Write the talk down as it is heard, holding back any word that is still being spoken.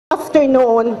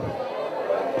afternoon.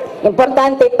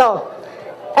 Importante ito.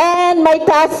 And my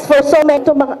task for so many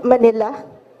to Manila,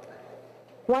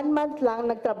 1 month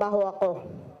lang nagtrabaho ako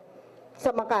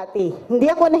sa Makati. Hindi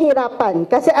ako nahirapan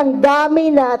kasi ang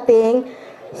dami nating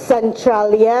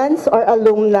Centralians or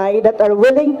alumni that are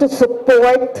willing to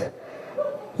support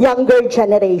younger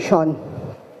generation.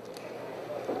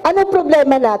 Ano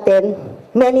problema natin?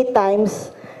 Many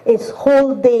times is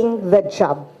holding the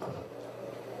job.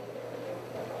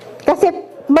 Kasi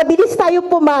mabilis tayo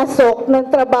pumasok ng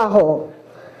trabaho,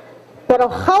 pero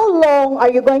how long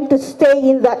are you going to stay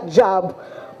in that job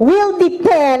will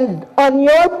depend on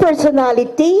your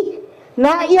personality,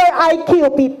 not your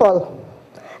IQ, people,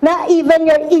 not even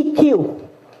your EQ.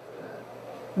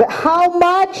 But how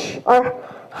much or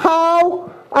how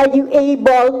are you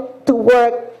able to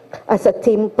work as a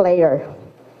team player?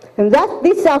 And that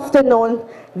this afternoon,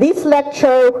 this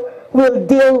lecture will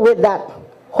deal with that,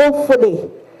 hopefully.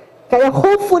 Kaya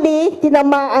hopefully,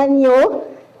 tinamaan nyo,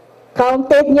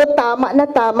 counted nyo tama na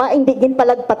tama, hindi gin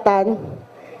palagpatan,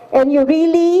 and you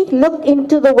really look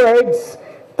into the words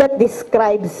that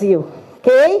describes you.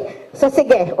 Okay? So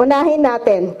sige, unahin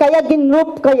natin. Kaya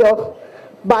ginroup kayo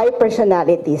by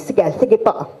personality. Sige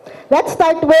po. Let's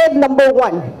start with number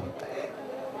 1.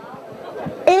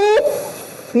 If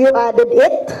you added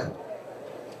it,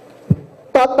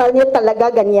 total nyo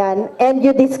talaga ganyan, and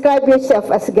you describe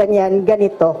yourself as ganyan,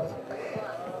 ganito.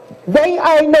 They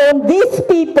are known, these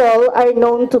people are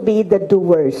known to be the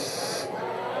doers.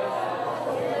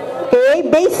 Okay,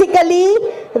 basically,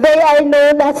 they are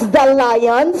known as the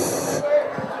lions.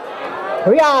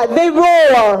 Yeah, they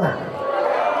roar.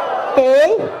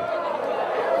 Okay?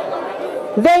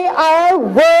 They are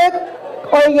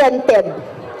work-oriented,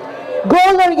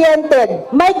 goal-oriented.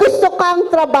 May gusto kang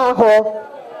trabaho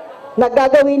na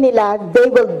gagawin nila, they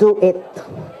will do it.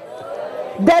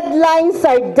 Deadlines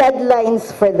are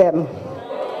deadlines for them.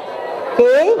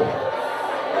 Okay?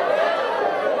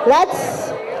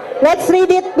 Let's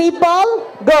read it, people.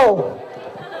 Go.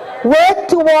 Work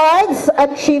towards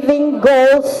achieving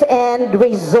goals and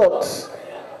results.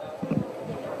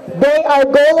 They are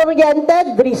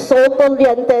goal-oriented,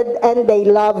 result-oriented, and they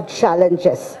love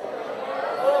challenges.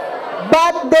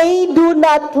 But they do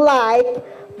not like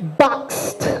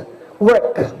boxed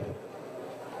work.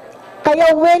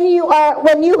 Kaya when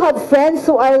you have friends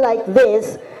who are like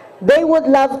this, they would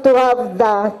love to have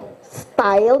the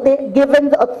style, given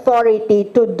the authority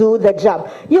to do the job.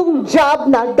 Yung job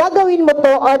na gagawin mo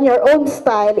to on your own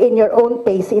style, in your own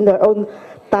pace, in your own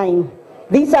time.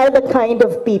 These are the kind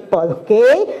of people,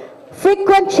 okay?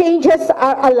 Frequent changes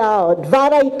are allowed.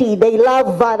 Variety, they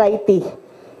love variety.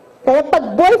 Kaya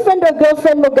pag boyfriend or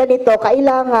girlfriend mo ganito,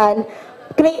 kailangan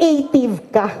creative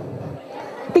ka.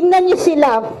 Tingnan niyo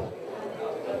sila.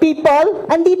 People,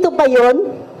 andito ba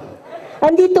yun?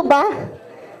 Andito ba?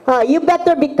 You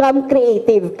better become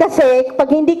creative. Kasi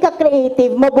pag hindi ka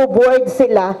creative, maboboard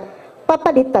sila,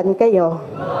 papalitan kayo.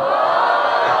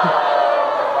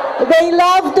 They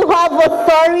love to have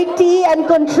authority and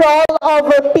control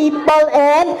over people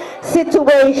and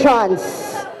situations.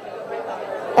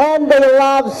 And they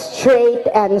love straight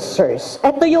answers.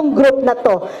 Ito yung group na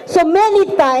to. So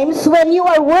many times, when you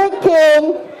are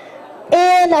working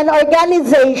in an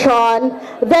organization,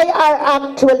 they are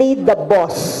actually the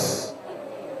boss.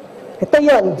 Ito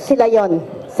yun, sila yun.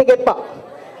 Sige po.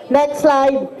 Next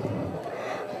slide.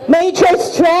 Major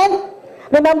strength.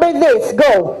 Remember this.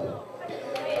 Go.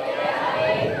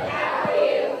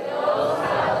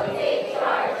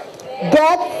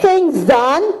 Get things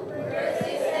done.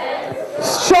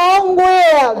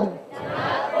 Strong-willed.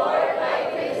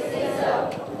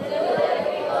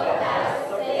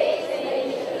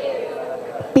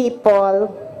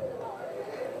 People,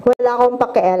 wala akong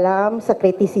pakialam sa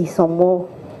criticism mo.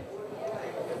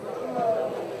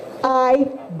 I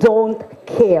don't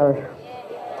care.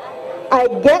 I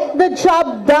get the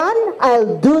job done,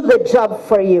 I'll do the job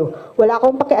for you. Wala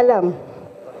akong pakialam.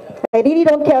 I really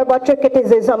don't care about your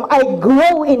criticism. I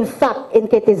grow, in fact, in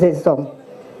criticism.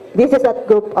 This is that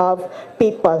group of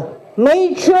people.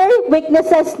 Major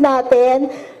weaknesses natin,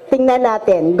 tingnan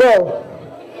natin. Go.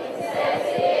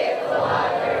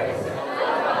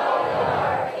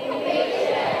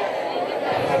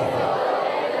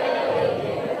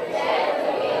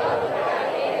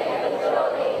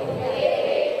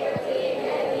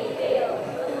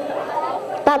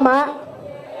 Tama?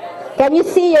 Can you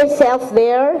see yourself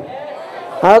there?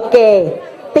 Okay.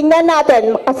 Tingnan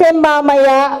natin. Kasi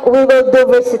mamaya, we will do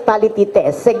versatility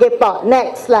test. Sige po.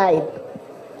 Next slide.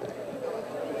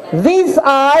 These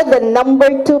are the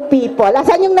number 2 people.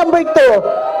 Asan yung number 2?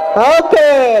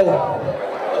 Okay.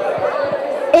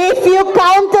 If you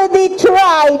counted it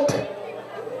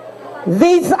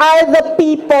These are the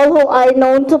people who are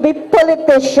known to be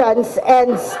politicians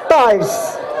and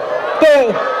stars.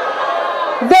 Okay.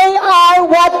 They are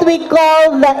what we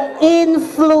call the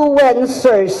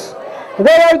influencers.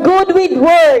 They are good with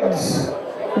words.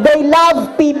 They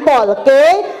love people,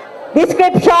 okay?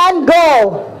 Description,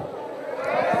 go.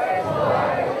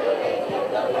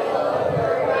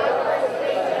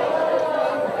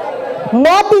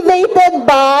 Motivated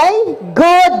by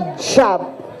good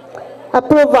job.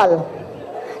 Approval.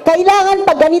 Kailangan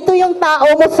pag ganito yung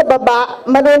tao mo sa baba,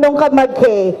 marunong ka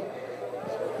mag-hey.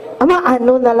 Ama,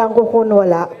 ano na lang kung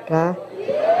wala ka?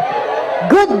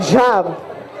 Good job.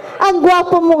 Ang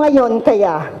gwapo mo ngayon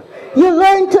kaya. You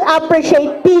learn to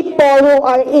appreciate people who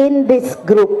are in this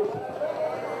group.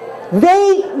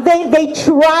 They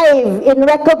thrive in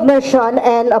recognition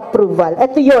and approval.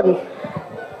 Ito yun.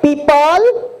 People,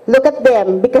 look at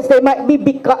them because they might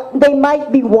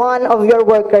be one of your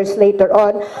workers later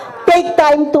on. Take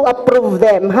time to approve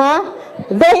them, huh?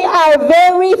 They are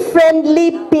very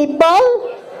friendly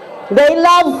people. They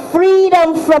love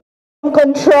freedom from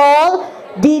control,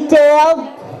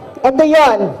 detail. Ito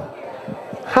yon.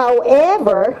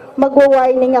 However,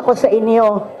 magwa-warning ako sa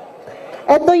inyo.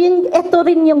 Ito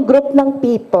rin yung group ng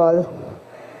people.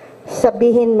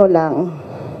 Sabihin mo lang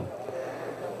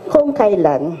kung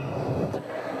kailan,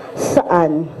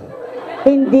 saan,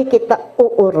 hindi kita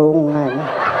uurungan.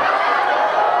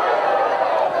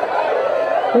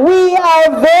 We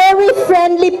are very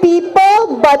friendly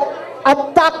people, but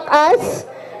attack us,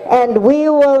 and we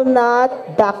will not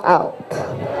duck out.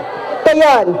 Ito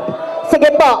yun. Sige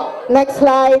po, next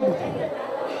slide.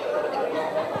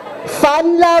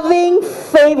 Fun-loving,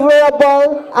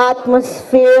 favorable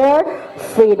atmosphere,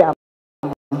 freedom.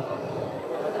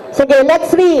 Sige,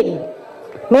 let's read.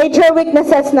 Major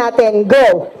weaknesses natin.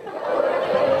 Go.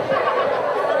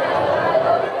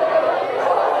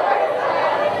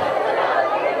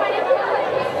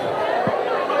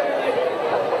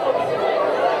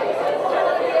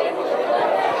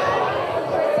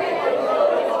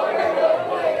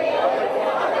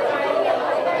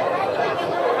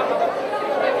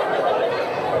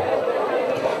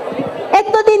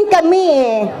 Ito din kami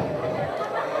eh.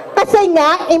 Kasi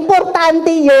nga,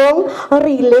 importante yung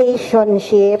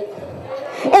relationship.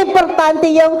 Importante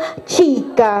yung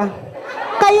chika.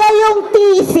 Kaya yung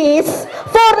thesis,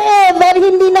 forever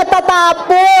hindi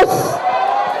natatapos.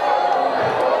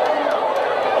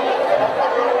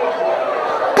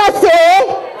 Kasi,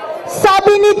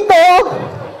 sabi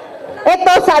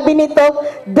nito,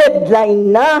 deadline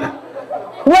na.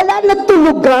 Wala na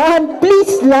tulugan.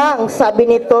 Please lang, sabi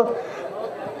nito.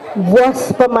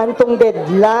 Buwas pa man tong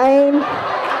deadline.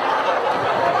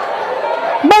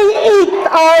 May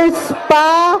 8 hours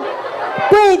pa.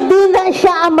 Pwede na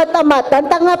siya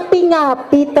amat-amatan.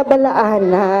 Tangapi-ngapi,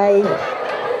 tabalaanay.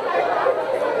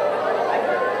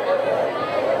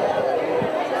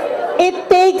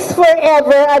 It takes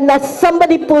forever unless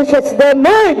somebody pushes them.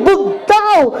 Hey,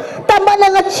 bugtaw! Tama na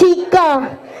nga,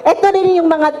 chika. Ito rin yung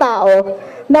mga tao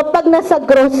na pag nasa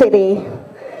grocery,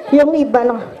 yung iba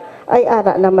na, ay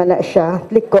ara naman na siya,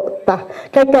 liko ta.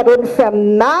 Kay karon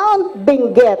from Mount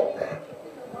Benguet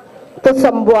to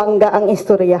Zamboanga ang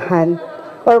istoryahan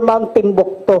or Mount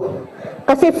Timbuktu.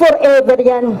 Kasi forever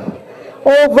yan,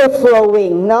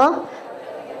 overflowing, no?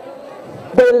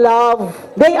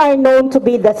 They are known to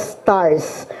be the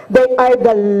stars. They are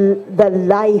the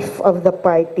life of the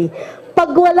party.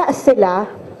 Pag wala sila,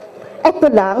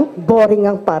 eto lang, boring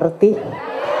ang party.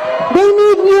 They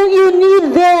need you need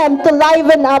them to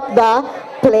liven up the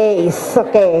place.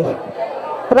 Okay.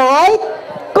 Right?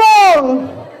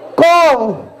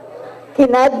 Kung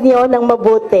hinad niyo ng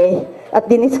mabuti at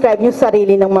dinescribe niyo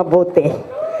sarili ng mabuti.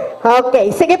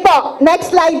 Okay. Sige po.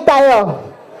 Next slide tayo.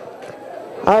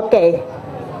 Okay.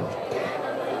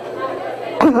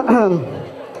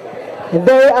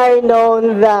 They are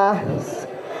known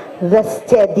the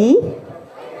steady,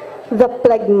 the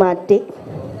phlegmatic,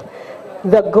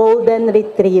 the golden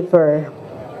retriever.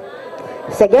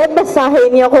 Sige, basahin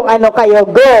niyo kung ano kayo.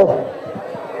 Go!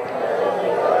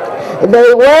 They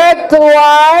work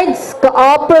towards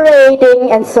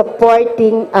cooperating and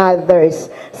supporting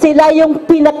others. Sila yung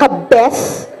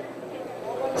pinaka-best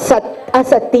as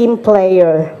a team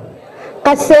player.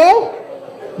 Kasi,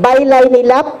 byline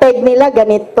nila, peg nila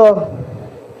ganito.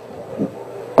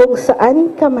 Kung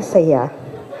saan ka masaya,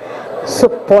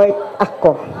 support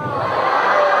ako.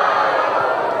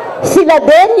 Sila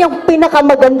din yung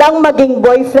pinakamagandang maging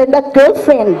boyfriend at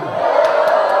girlfriend.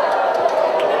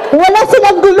 Wala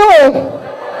silang gulo eh.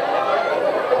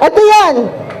 Ito yan.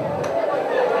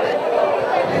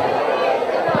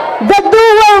 The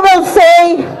doer will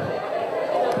say,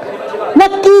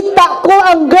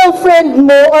 ang girlfriend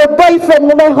mo or boyfriend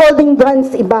mo may holding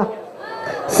hands iba.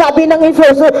 Sabi ng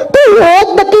influencer, tuyod,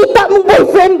 nakita mong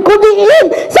boyfriend ko diin.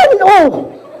 Saan o?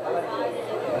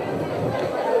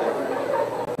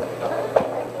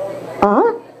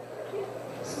 Ah?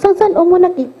 Saan o mo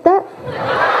nakita?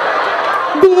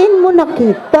 Diin mo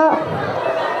nakita.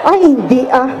 Ay, hindi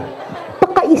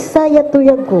Pakaisa yato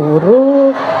ya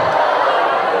guru.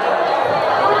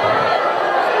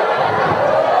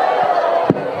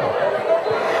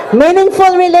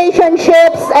 Meaningful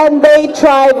relationships, and they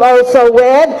thrive also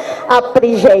with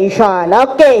appreciation.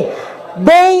 Okay.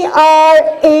 They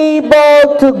are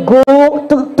able to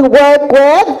work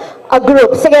with a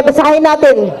group. Sige, basahin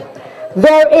natin.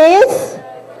 There is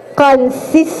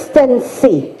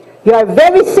consistency. You are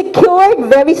very secured,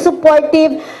 very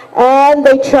supportive, and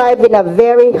they thrive in a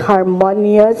very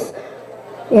harmonious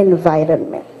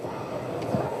environment.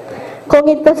 Kung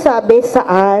ito sabi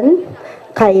saan,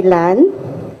 kailan,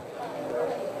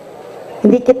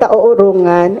 hindi kita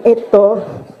uurungan, ito,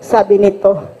 sabi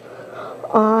nito,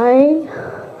 ay,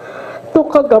 to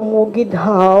kagamugid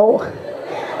how,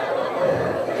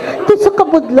 to sa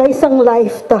kabudlay sang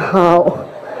life tahaw.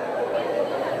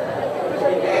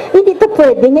 Hindi ito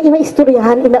pwede nga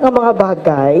ima-istoryahan ina ang mga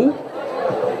bagay.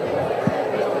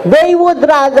 They would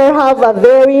rather have a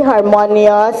very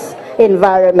harmonious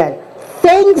environment.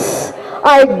 Things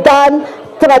are done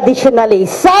traditionally.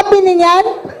 Sabi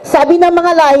ng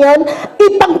mga lion,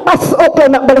 ipangpasok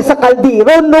lang na bala sa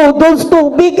kaldero, noodles,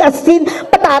 tubig, asin,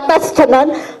 patatas,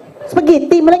 tiyanan,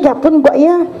 spaghetti, malagyapon,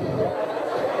 guaya.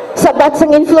 Sabat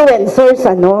sang influencers,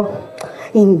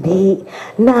 hindi.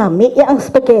 Nami, ang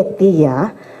spaghetti,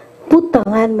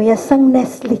 putangan mo sang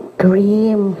Nestle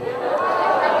cream.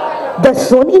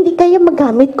 Dason, hindi kaya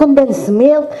magamit condensed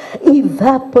milk,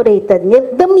 evaporated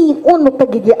milk. Damiun mo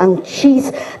pagigya ang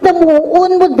cheese.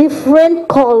 Damuon mo different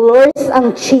colors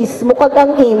ang cheese mo. Kag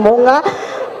ang imo nga,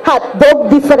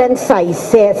 hotdog, different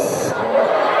sizes.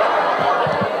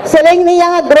 Saling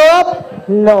niya nga drop?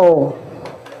 No.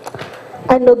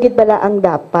 Ano gid bala ang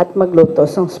dapat magluto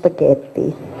ng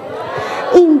spaghetti?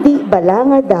 Hindi bala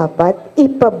nga dapat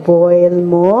ipaboil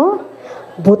mo,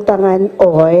 butangan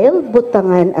oil,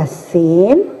 butangan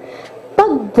asin,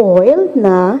 pag-boil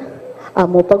na,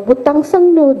 pagbutang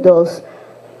sang noodles,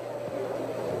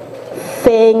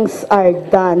 things are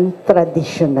done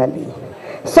traditionally.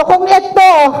 So kung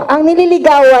ito ang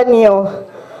nililigawan niyo,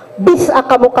 bisa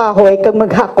ka mo kahoy kag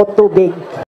maghakot tubig.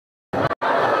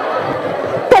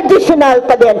 Traditional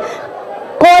pa din.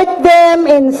 Court them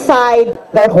inside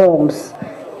their homes.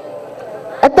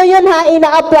 Ito yun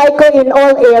ina-apply ko in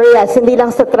all areas, hindi lang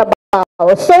sa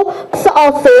trabaho. So, sa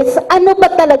office, ano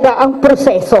ba talaga ang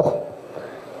proseso?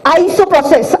 ISO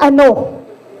process, ano?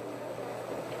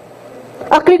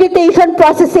 Accreditation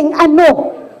processing,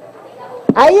 ano?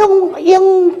 Ay,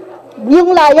 yung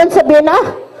lion sabihin,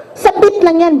 sabit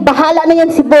lang yan, bahala na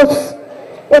yan si boss.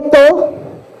 Ito,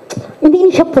 hindi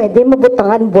siya pwede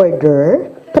mabutangan border,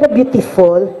 pero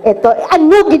beautiful. Ito,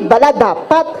 ano gid bala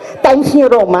dapat? Times New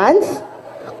Romance?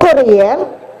 Courier,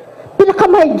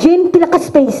 pinaka-margin,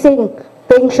 pinaka-spacing.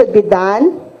 Things should be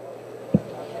done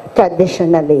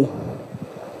traditionally.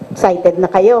 Excited na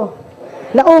kayo?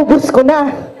 Naubos ko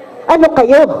na. Ano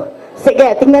kayo?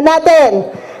 Sige, tingnan natin.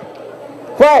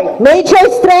 Fourth, major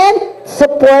strength,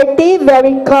 supportive,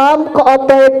 very calm,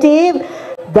 cooperative,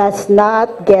 does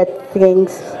not get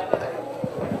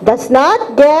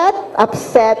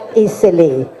upset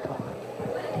easily.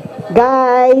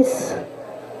 Guys,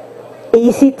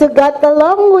 easy to get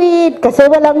along with kasi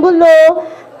walang gulo.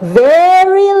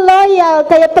 Very loyal.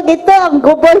 Kaya pag ito ang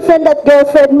boyfriend at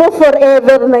girlfriend mo,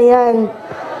 forever na yan.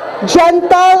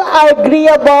 Gentle,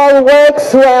 agreeable,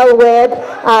 works well with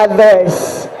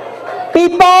others.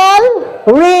 People,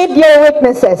 read your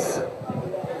witnesses.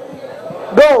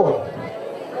 Go.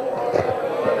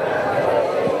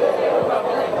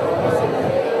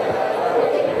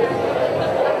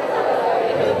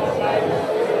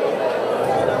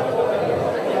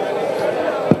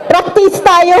 Practice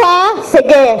tayo ha?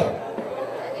 Sige.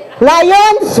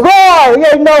 Lions, roar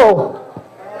your no.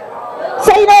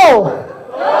 Say no.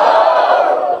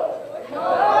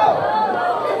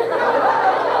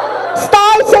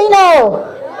 Star, say no.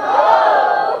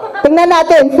 Tingnan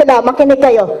natin sila, makinig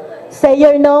kayo. Say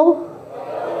your no.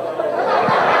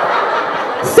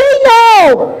 Say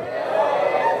no.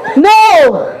 No.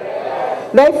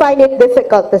 They find it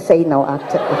difficult to say no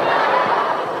actually.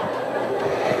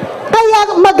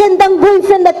 Kaya magandang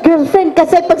boyfriend at girlfriend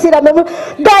kasi pag sinabi mo,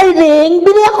 darling,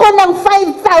 bili ako ng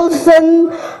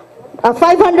 500,000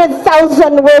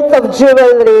 worth of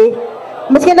jewelry.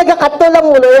 Maski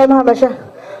nagkakatulang ulo, yan mahaba siya.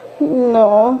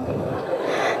 No.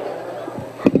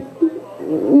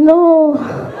 No.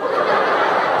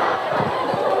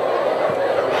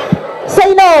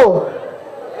 Say no.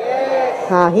 Yes.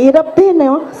 Hirap din,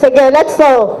 no? Sige, let's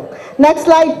go. Next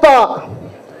slide po.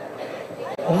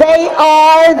 They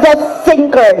are the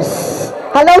thinkers.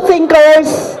 Hello,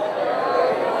 thinkers.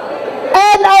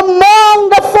 And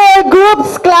among the 4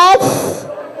 groups, class,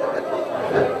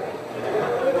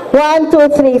 1,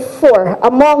 2, 3, 4.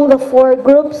 Among the 4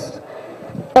 groups,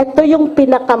 ito yung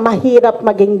pinakamahirap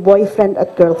maging boyfriend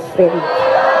at girlfriend.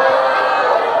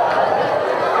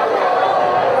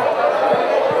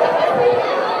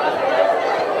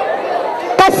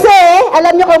 Kasi,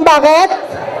 alam niyo kung bakit?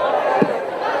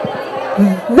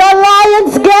 The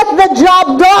lions get the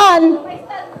job done,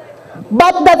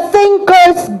 but the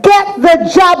thinkers get the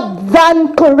job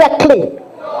done correctly.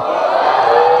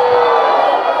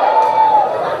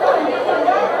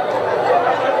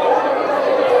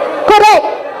 Correct.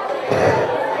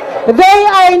 They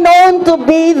are known to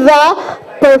be the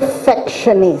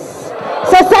perfectionists.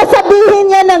 So, sasabihin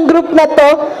niya ng group na to,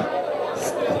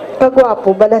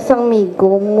 kagwapo, balasang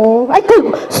migo mo. Ay,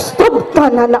 stop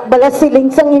ka na, balasiling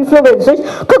sang influencers.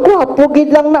 Kagwapo, gid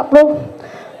lang na, bro.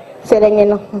 Silangin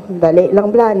lang, dali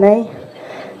lang blanay.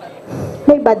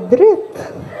 May badrit.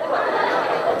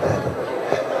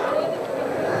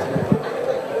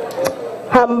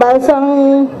 Hambal sang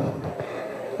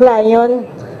lion.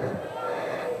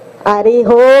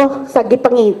 Ariho, sa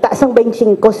gipangita sang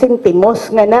 25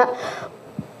 sentimos nga na.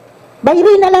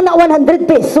 Bayri na lang na 100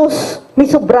 pesos. May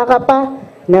sobra ka pa.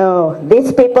 No,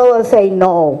 these people will say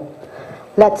no.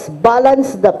 Let's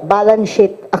balance the balance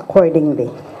sheet accordingly.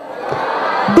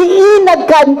 Diin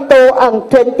nagkanto ang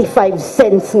 25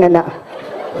 cents nga na.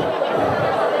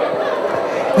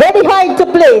 Very hard to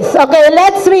place. Okay,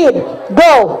 let's read.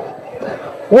 Go.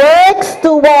 Works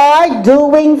toward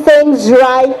doing things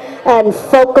right and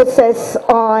focuses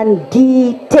on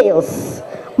details.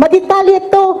 Madetalye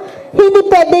ito. Hindi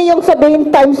pwede yung sabihin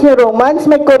Times New Romance,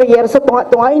 may courier sa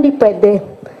tunga-tunga, hindi pwede.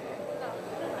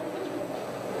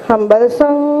 Hambal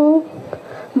sang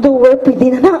doer,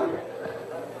 pwede na na.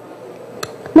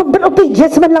 Number of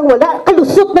pages man lang wala.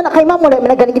 Kalusot na kay ma'am, wala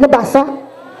man na galing ginabasa.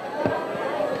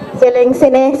 Siling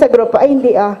sine sa grupo, ay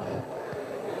hindi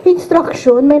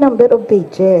Instruction, may number of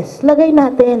pages. Lagay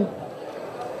natin.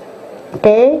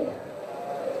 Okay?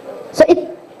 So,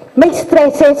 may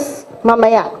stresses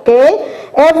mamaya. Okay?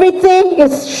 Everything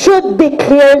should be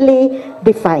clearly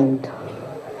defined.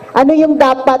 Ano yung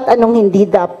dapat, anong hindi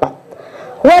dapat.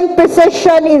 When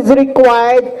precision is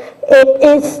required, it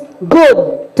is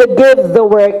good to give the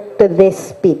work to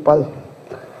these people.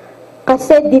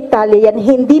 Kasi detalye yan,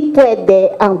 hindi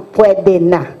pwede ang pwede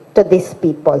na to these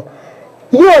people.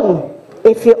 Yun,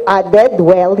 if you added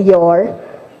well your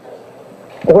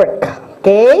work.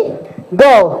 Okay?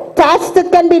 Go. Tasks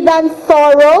that can be done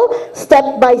thorough,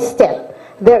 step by step.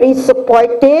 There is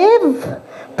supportive,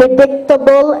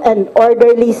 predictable, and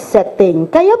orderly setting.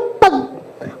 Kaya pag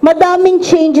madaming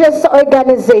changes sa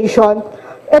organization,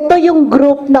 ito yung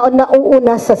group na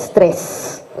nauuna sa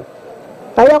stress.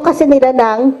 Ayaw kasi nila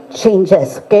ng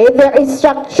changes. Okay? There is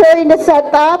structure in the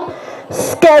setup,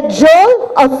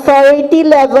 schedule, authority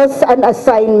levels, and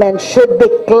assignment should be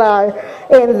clear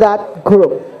in that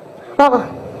group.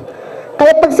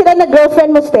 Kaya pag sila na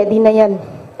girlfriend mo, steady na yan.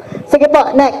 Sige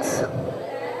po, next.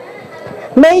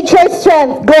 Major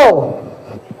strength, go.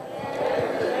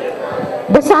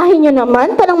 Basahin nyo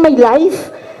naman, parang may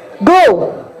life.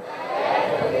 Go.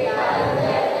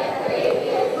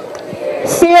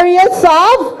 Series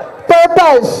of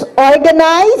purpose,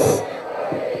 organize,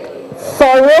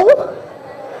 thorough,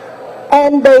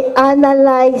 and they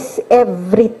analyze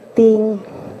everything.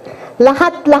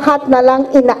 Lahat-lahat na lang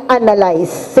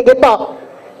ina-analyze. Sige po.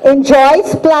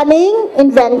 Enjoys planning,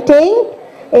 inventing,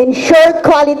 ensure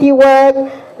quality work,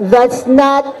 that's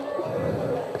not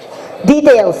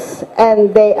details,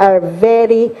 and they are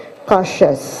very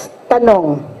cautious.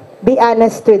 Tanong, be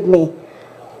honest with me.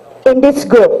 In this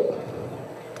group,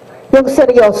 yung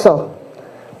seryoso,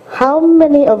 how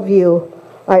many of you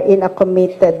are in a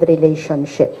committed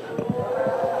relationship?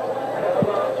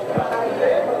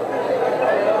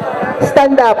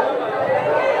 Stand up.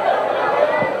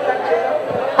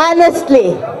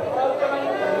 Honestly,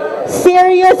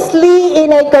 seriously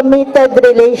in a committed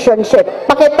relationship.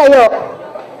 Pakitayo.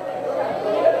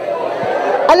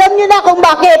 Alam niyo na kung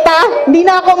bakit, Hindi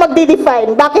na ako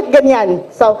magde-define. Bakit ganyan?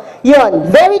 So,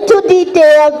 yun. Very too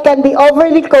detailed, can be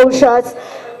overly cautious.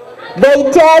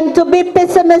 They tend to be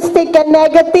pessimistic and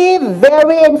negative,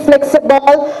 very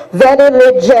inflexible, very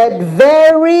rigid,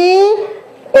 very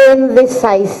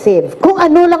indecisive. Kung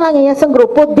ano lang ang iya sa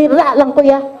grupo, dira lang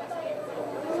kuya.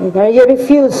 You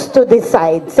refuse to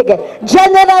decide. Sige.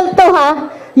 General to ha.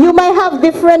 You may have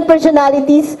different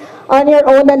personalities on your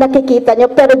own na nakikita nyo,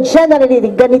 pero generally,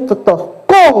 ganito to.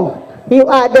 Kung you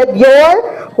added your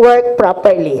work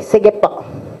properly. Sige po.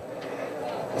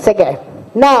 Sige.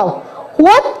 Now,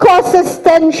 what causes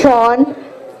tension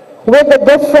with the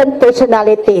different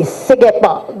personalities? Sige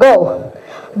po. Go.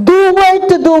 Doer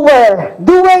to doer.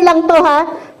 Doer lang to ha.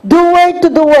 Doer to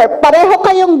doer. Pareho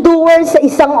kayong doer sa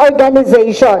isang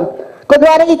organization.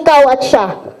 Kunwari ikaw at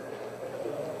siya.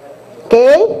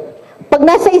 Okay? Pag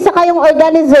nasa isa kayong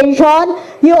organization,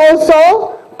 you also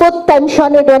put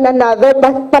tension with one another.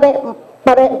 But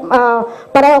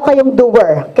pareho kayong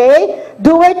doer. Okay?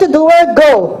 Doer to doer,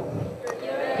 go.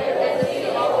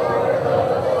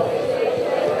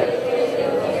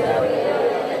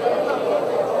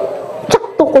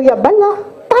 Tsakto Kuya Bala.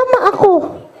 Tama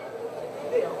ako.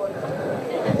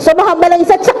 So mahaba lang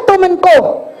isa, tsakto man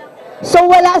ko. So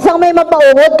wala sang may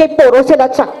mapauhod kay puro sila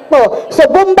tsakto. So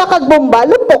bomba kag bomba,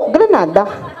 lupok, granada.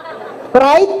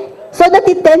 Right? So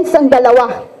natitense ang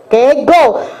dalawa. Okay,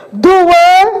 go.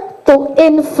 Doer to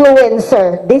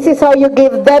influencer. This is how you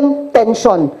give them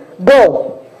tension.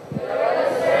 Go.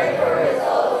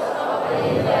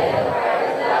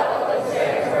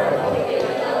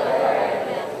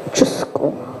 Diyos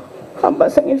ko.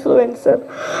 Hamba sang influencer.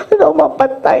 Ano,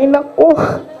 mapatay na ko.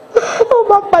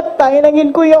 Mapatay na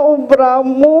ngin Kuya Obra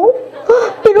mo.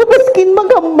 Pero baskin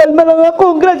maghambal man nga,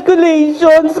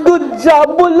 congratulations, good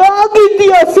job. Wala,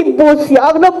 agad si boss ya.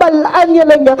 Ang nabalaan niya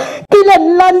lang niya.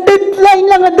 Kilanlan, deadline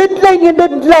lang,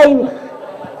 deadline.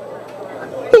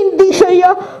 Hindi siya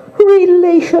ya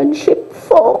relationship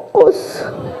focus.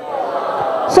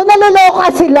 So naloloka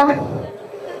sila.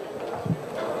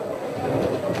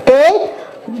 Okay?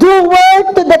 Doer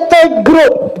to the third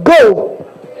group. Go.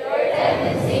 Your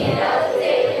tendency not to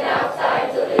take enough time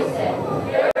to listen.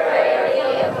 Your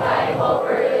priority of time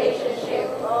over relationship.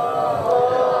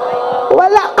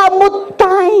 Wala ka mo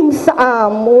time sa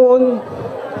amon.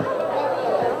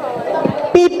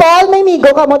 People, may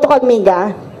migo ka mo to kag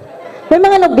miga. May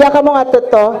mga nubya ka mo nga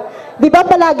to. Di ba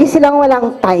palagi silang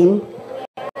walang time?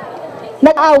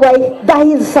 Nag-away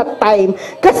dahil sa time.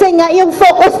 Kasi nga, yung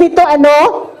focus nito,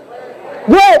 ano?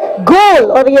 Work,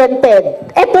 goal-oriented.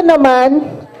 Ito naman,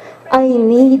 I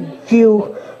need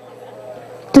you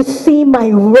to see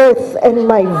my worth and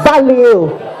my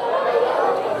value.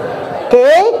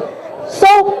 Okay? So,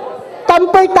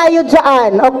 tamper tayo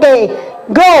dyan. Okay.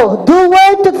 Go.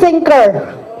 Doer to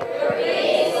thinker. You're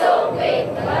being so quick,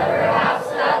 but perhaps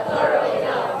not thorough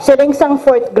enough. Siling sang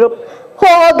fourth group.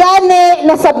 Oo, gani.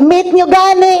 Nasubmit nyo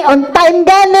gani. On time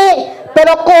gani.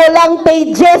 Pero kulang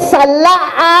pages sa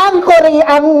laang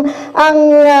font.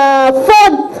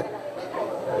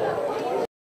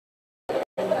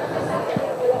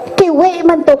 Kiwi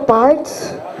man to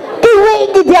parts.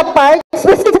 Kiwi gidya parts.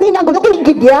 Basta sabihin ang gulo,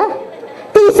 kiwi gidya.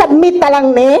 Ti-submit ta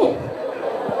lang ni.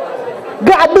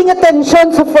 Grabe nga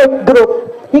tension sa fourth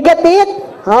group. You get it?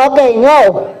 Okay,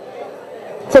 no.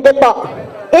 Sige po.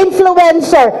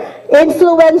 Influencer.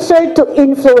 Influencer to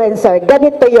influencer.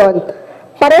 Ganito yon.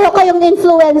 Pareho kayong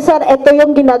influencer, ito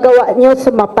yung ginagawa nyo sa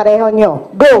mapareho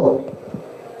nyo. Go!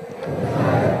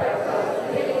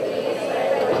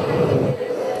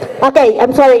 Okay,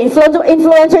 I'm sorry.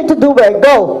 Influencer to doer.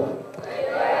 Go!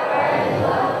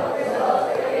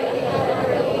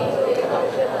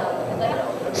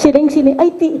 Siling-siling. Ay,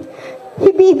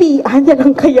 hibihibian na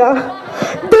lang kaya.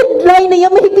 Deadline na yan,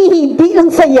 mahibihibi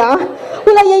lang saya.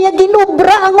 Wala yan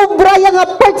ginubra, ang ubra yung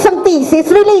parts ng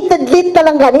thesis, related lit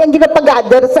talang gani, ang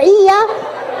ginapag-gather sa iya.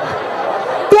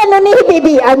 Di ano ni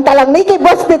hibibian talang ni, kay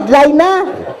boss deadline na.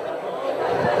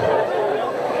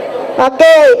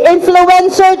 Okay,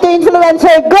 influencer to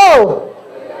influencer, go!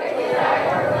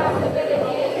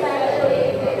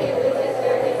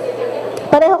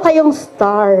 Pareho kayong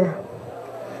star.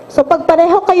 So pag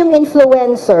pareho kayong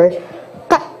influencer,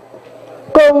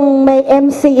 kung may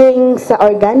MCing sa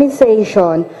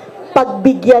organization,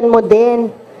 pagbigyan mo din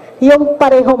yung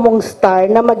pareho mong star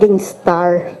na maging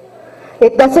star.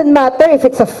 It doesn't matter if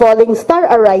it's a falling star,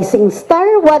 a rising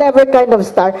star, whatever kind of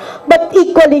star, but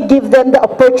equally give them the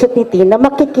opportunity na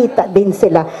makikita din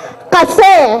sila.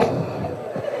 Kasi,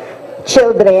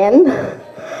 children,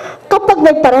 kapag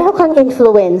may pareho kang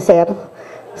influencer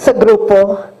sa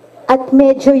grupo, at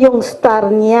medyo yung star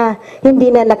niya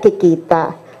hindi na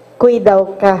nakikita,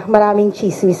 daw ka, maraming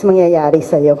chismis mangyayari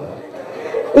sa'yo.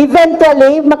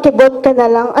 Eventually, makibot ka na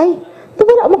lang, ay,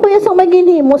 tumira mo kuya sang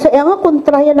magini mo, sa nga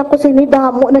kontrayan ako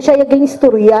sinidamo na siya yung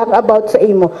istorya about sa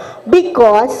imo.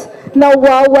 Because,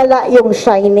 nawawala yung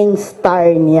shining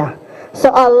star niya. So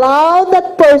allow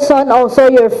that person, also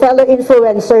your fellow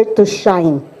influencer, to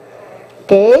shine.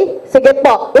 Okay? Sige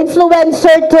po.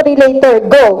 Influencer to relator.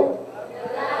 Go.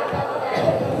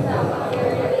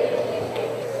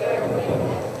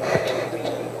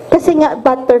 Kasi nga,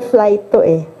 butterfly to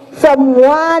eh. From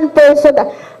one person,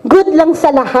 good lang sa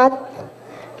lahat.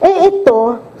 Eh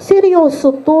ito,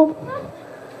 seryoso to.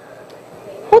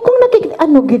 Eh kung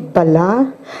ano gid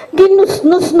bala,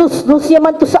 ginus-nus-nus-nus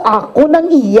yaman to sa ako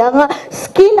nang iya nga,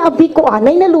 skin abi ko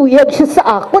anay naluyag siya sa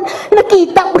ako.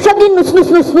 Nakita ko siya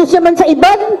ginus-nus-nus-nus yaman sa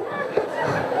iban.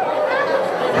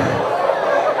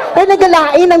 Eh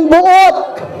nagalain ang buot.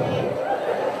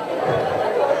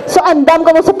 So andam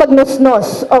ka mo sa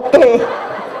pagnus-nus. Okay.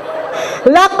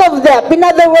 Lack of depth. In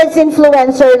other words,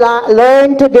 influencer,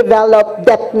 learn to develop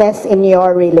depthness in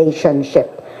your relationship.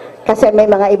 Kasi may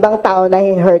mga ibang tao na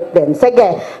hurt din.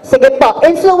 Sige. Sige po.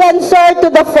 Influencer to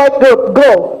the fourth group.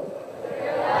 Go.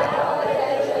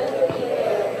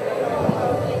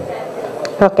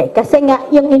 Okay. Kasi nga,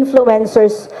 yung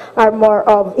influencers are more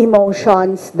of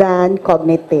emotions than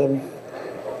cognitive.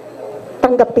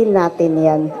 Tanggapin natin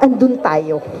yan. Andun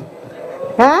tayo.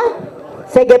 Ha?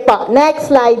 Sige po.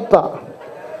 Next slide po.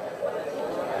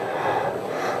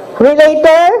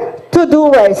 Relator to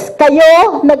doers.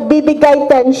 Kayo nagbibigay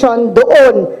tension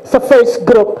doon sa first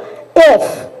group. If,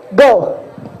 go.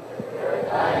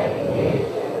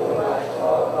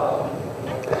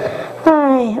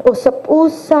 Ay,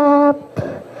 usap-usap,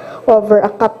 over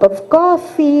a cup of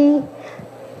coffee,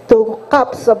 2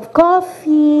 cups of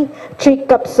coffee, 3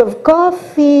 cups of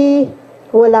coffee,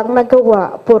 walang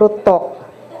nagawa, puro talk.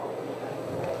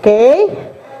 Okay?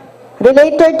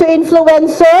 Relator to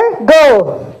influencer, go.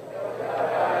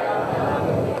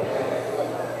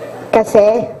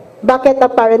 Kasi, bakit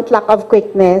apparent lack of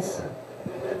quickness?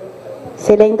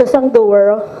 Siling to sang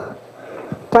doer,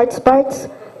 parts,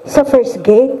 sa first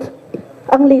gate,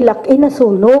 ang lilaki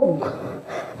nasunog.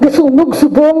 Nasunog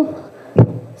subong.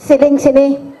 Siling,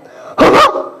 ha?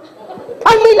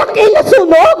 Ang lilaki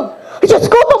nasunog?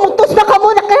 Diyos ko, pamutos na ka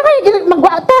muna. Kaya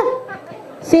magwata.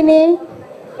 Sini?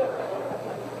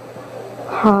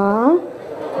 Ha?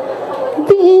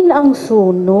 Diin ang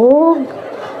sunog.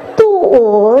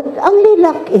 Tuod, ang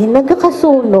lilaki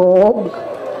nagkakasunog.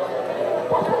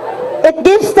 It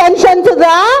gives tension to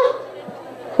the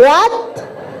what?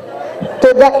 To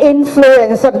the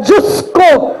influencer. Diyos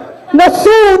ko,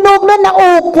 nasunog na,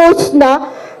 naupos na,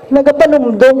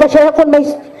 nagapanumdong pa siya kung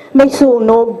may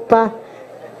sunog pa.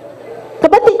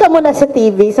 Kabati ka muna sa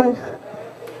TV,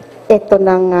 ito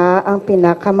na nga ang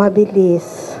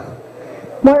pinakamabilis.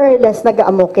 More or less,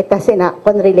 nag-aamo kita,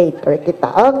 relator kita.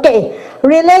 Okay.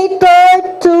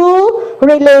 Relator to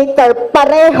relator.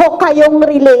 Pareho kayong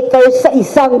relator sa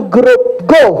isang group.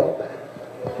 Go!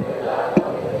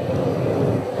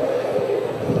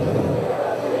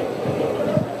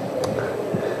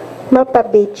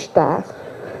 Mapa-beach ta.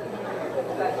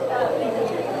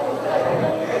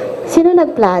 Sino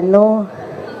nagplano?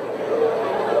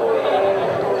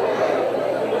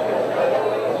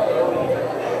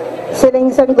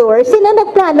 Siling sang door. Sino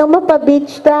nagplano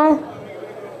mapa-beach ta?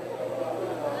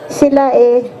 Sila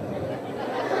eh.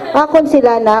 Akon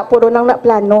sila na, puro nang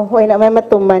naplano. Huwag na may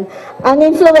matuman. Ang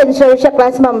influencer siya,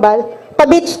 class mambal.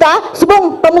 Pa-beach ta?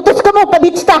 Subong, pamutos ka mo,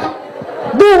 pa-beach ta.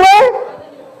 Doer?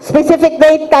 Specific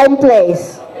date, time,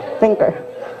 place. Thinker.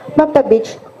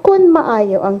 Mapa-beach, kung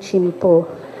maayo ang chimpo.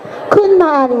 Kung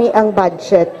maami ang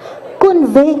budget. Kung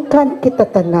vacant kita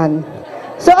tanan.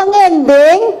 So, ang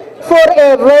ending,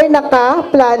 forever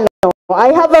naka-plano.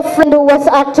 I have a friend who was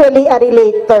actually a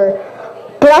relator.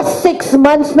 Plus 6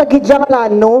 months na gidyang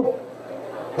plano.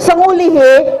 Sa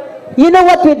ulihi, you know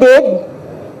what we did?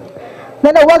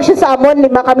 Nanawag siya sa amon, 5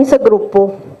 kami sa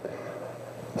grupo.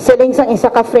 Siling sang isa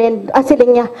ka friend,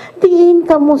 siling niya, diin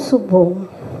ka mo subong.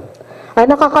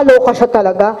 Nakakaloka siya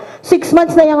talaga. 6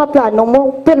 months na yung plano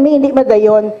mo, pero hindi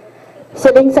madayon.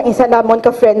 Siling sang isa namon ka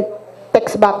friend,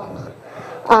 text back.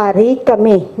 Ari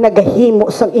kami, nagahimo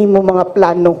sang imo mga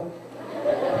plano.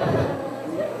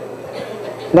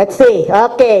 Let's see.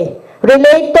 Okay.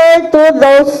 Relator to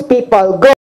those people.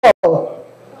 Go.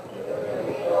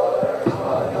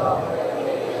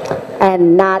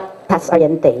 And not task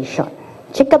orientation.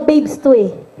 Chika babes to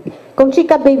eh. Kung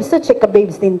chika babes to, chika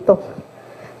babes din to.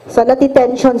 So,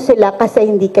 natitension sila kasi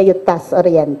hindi kayo task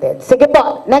oriented. Sige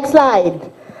po. Next slide.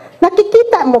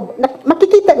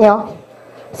 Makikita nyo?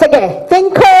 Sige,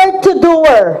 thinker to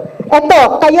doer.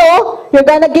 Eto, kayo, you're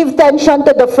gonna give tension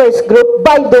to the first group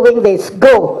by doing this.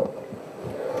 Go.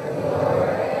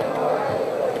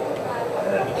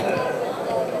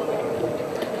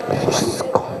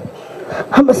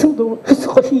 Masang doon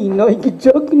sa kahinay,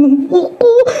 gidya, ginubuko.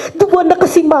 Duwa na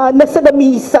kasi mana sa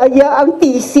lamisa, ya ang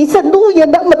tisi, sa nuya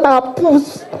na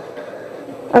matapos.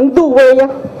 Ang duwa ya.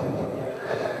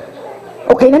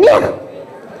 Okay na niya.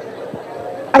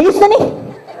 Ayos na ni.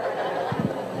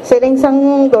 Siling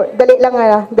sang door, dali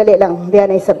lang,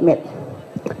 diyan ay submit.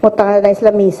 Mutang na sa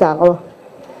lamisa ko.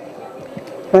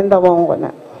 Nandawang ko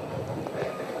na.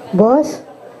 Boss,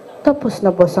 tapos na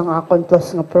boss ang akong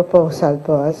plus nga proposal,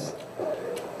 boss.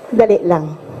 Dali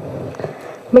lang.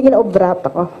 May ginaobra pa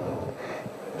ko.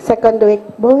 Second week,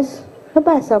 boss,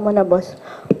 nabasa mo na, boss.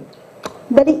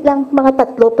 Dali lang,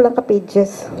 mga 3 pa lang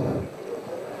ka-pages.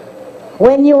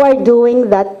 When you are doing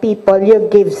that, people,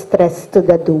 you give stress to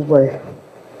the doer.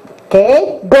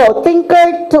 Okay? Go.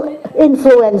 Thinker to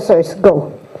influencers.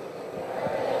 Go.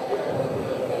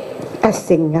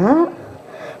 Kasi nga,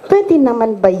 pwede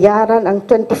naman bayaran ang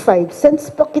 25 cents.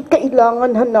 Bakit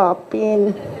kailangan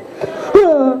hanapin?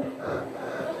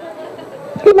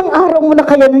 Ilang araw mo na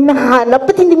kaya nang nahanap,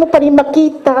 ba't hindi mo pa rin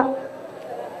makita?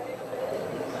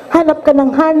 Hanap ka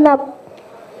ng hanap.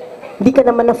 Hindi ka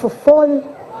naman na-fall.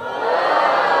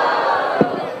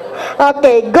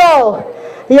 Okay, go.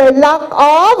 Your lack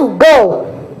of, go.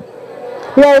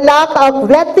 Your lack of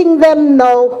letting them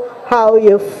know how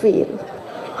you feel.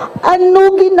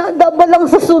 Ano ginadaba lang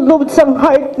sa sulod sang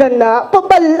heart na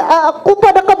pabala ako,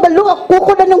 para kabalo ako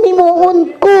ko na nung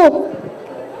himuon ko.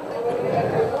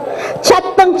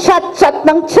 Chat ng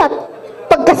chat.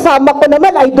 Pagkasama ko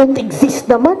naman, I don't exist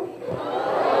naman.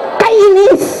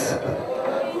 Kainis!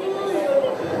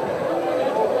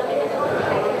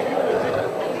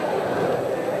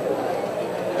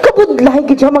 Kabudlay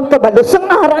ka dyan magpabalo. Sang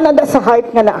ara na da sa heart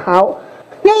nga nahaw.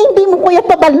 Nga hindi mo kuya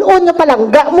pabalon nga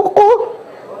palangga mo ko.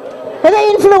 And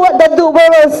the doer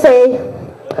will say,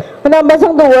 ano ba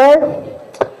sang doer?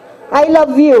 I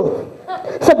love you.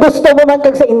 Sa gusto mo man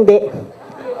kag sa hindi.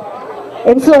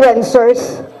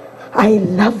 Influencers, I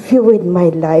love you with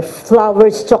my life.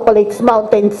 Flowers, chocolates,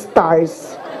 mountains,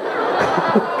 stars.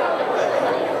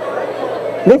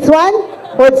 This one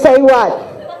would say what?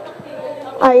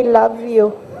 I love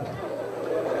you.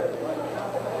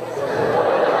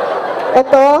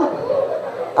 Ito,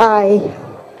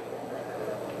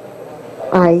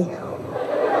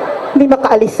 hindi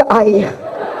makaalis sa I.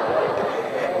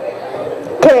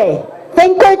 Okay.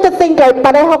 Thinker to thinker,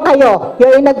 pareho kayo.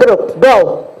 You're in a group.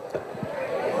 Go.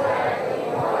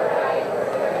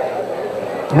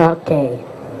 Okay.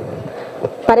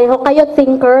 Pareho kayo,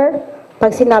 thinker.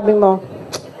 Pag sinabi mo,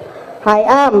 I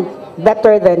am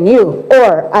better than you.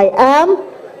 Or, I am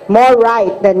more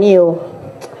right than you.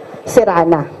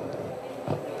 Sirana.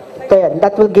 Ito yun.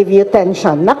 That will give you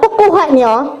tension. Nakukuha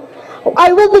niyo?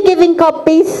 I will be giving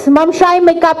copies. Ma'am Shai,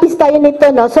 may copies tayo nito,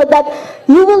 no? So that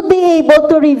you will be able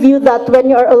to review that when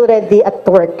you're already at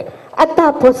work. At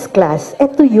tapos, class,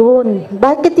 eto yun.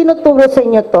 Bakit tinuturo sa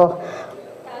inyo to?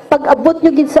 Pag abot nyo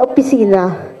gid sa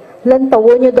opisina,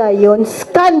 lantawon nyo dayon,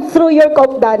 scan through your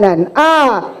kaupdanan.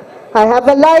 I have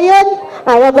a lion,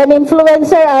 I have an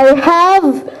influencer, I have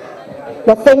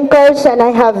the thinkers, and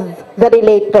I have the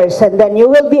relators. And then you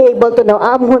will be able to know,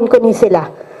 amhon ko ni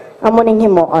sila. Amuning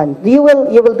himoon. You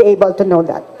will be able to know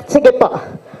that. Sige po.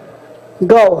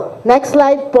 Go. Next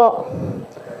slide po.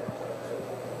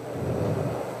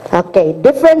 Okay.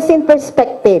 Difference in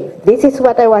perspective. This is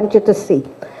what I want you to see.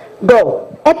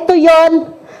 Go. Ito yon.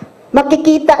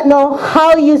 Makikita no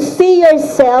how you see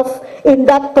yourself in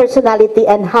that personality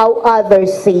and how others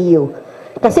see you.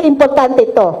 Kasi importante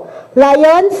ito.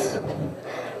 Lions,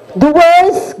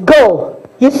 doers, go.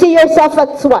 You see yourself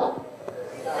as what?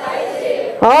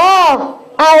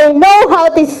 I know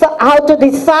how to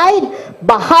decide.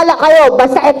 Bahala kayo.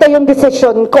 Basta ito yung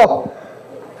decision ko.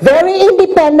 Very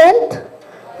independent.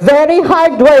 Very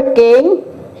hardworking.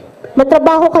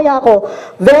 Matrabaho kaya ako.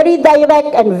 Very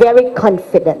direct and very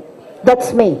confident.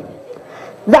 That's me.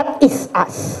 That is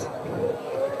us.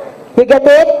 You get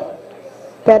it?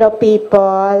 Pero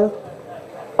people,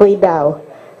 cuidado.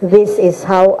 This is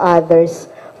how others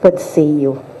would see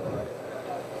you.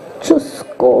 Diyos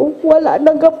ko, wala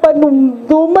nang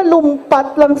kapanundo,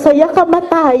 malumpat lang saya,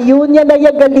 kamatayo niya na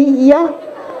yagaliya.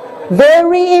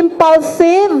 Very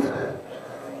impulsive,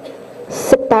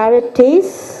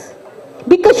 separatist,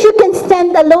 because you can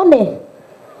stand alone eh.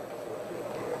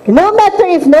 No matter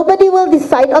if nobody will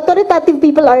decide, authoritative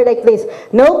people are like this.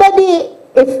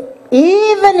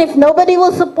 Even if nobody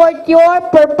will support your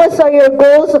purpose or your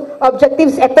goals,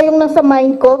 objectives, ito yung nasa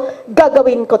mind ko,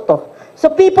 gagawin ko to. So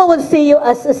people will see you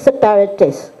as a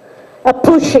separatist, a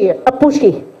pushy,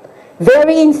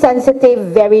 very insensitive,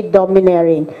 very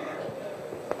domineering.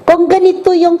 Kung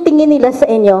ganito yung tingin nila sa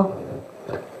inyo,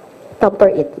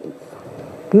 Tamper it.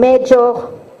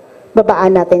 Medyo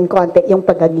babaan natin konti yung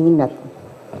pagaginat.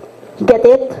 Get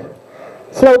it?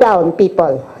 Slow down,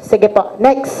 people. Sige po.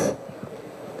 Next.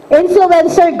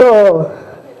 Influencer go.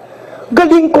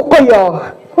 Galing ko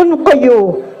kaya. Ano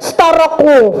kayo? Star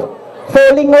ako.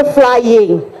 Falling or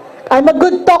flying. I'm a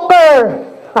good talker.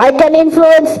 I can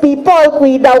influence people.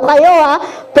 Daw kayo ha.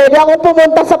 Pwede akong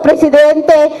pumunta sa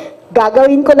presidente.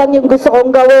 Gagawin ko lang yung gusto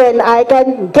kong gawin. I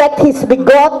can get his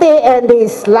bigote and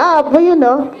his love. You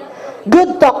know.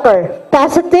 Good talker.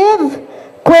 Positive,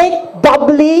 quick,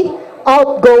 bubbly,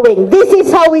 outgoing. This is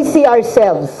how we see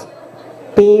ourselves.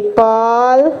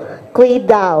 People,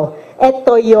 daw.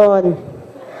 Ito yon.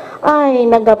 Ay,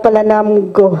 nagapalanam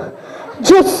ko.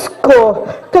 Diyos ko,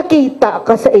 kakita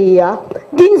ka sa iya.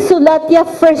 Ginsulat ya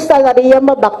first salary ya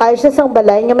mabakal siya sang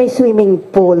balay nga may swimming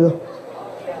pool.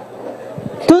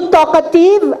 Too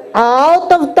talkative, out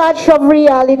of touch of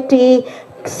reality,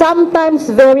 sometimes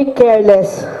very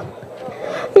careless.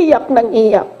 Iyak ng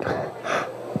iyak.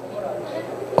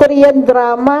 Korean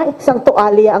drama, isang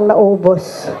tuwalya ang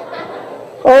naubos.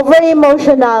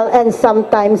 Over-emotional and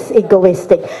sometimes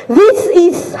egoistic. This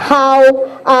is how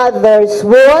others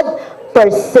would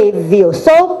perceive you.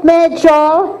 So, medyo,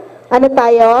 ano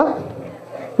tayo?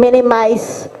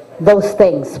 Minimize those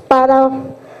things. Para,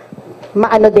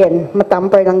 maano din,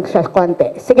 matamper lang siya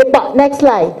konti. Sige po, next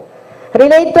slide.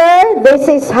 Relator, this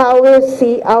is how we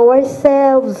see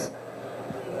ourselves.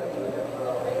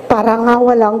 Para nga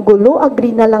walang gulo,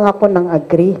 agree na lang ako ng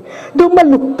agree.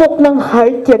 Dumalupok ng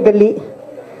heart ya gali.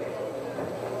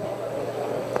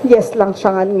 Yes lang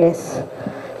siya nga, yes.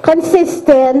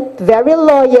 Consistent, very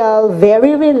loyal,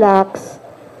 very relaxed,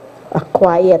 a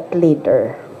quiet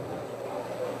leader.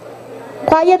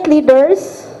 Quiet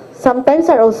leaders sometimes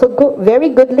are also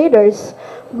very good leaders.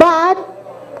 But,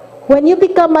 when you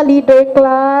become a leader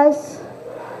class,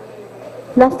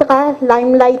 nasa ka,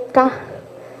 limelight ka,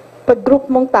 pag group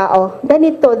mong tao,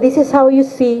 ganito, this is how you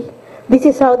see, this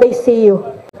is how they see you.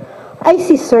 Ay,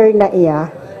 si sir na iya.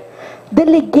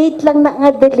 Delegate lang na nga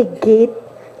delegate.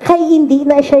 Kay hindi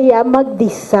na siya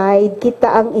mag-decide. Kita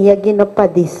ang iya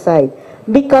ginapa-decide.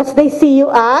 Because they see you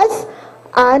as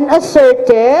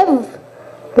unassertive,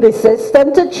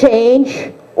 resistant to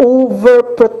change,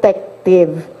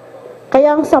 overprotective.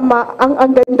 Kaya ang sama,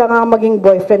 ang ganda nga maging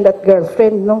boyfriend at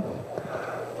girlfriend, no?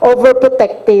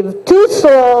 Overprotective, too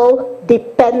slow,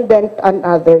 dependent on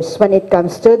others when it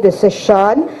comes to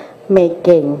decision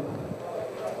making.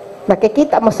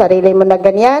 Nakikita mo sarili mo na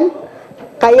ganyan?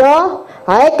 Kayo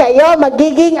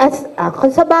magiging as, ako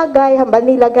sa bagay, hambal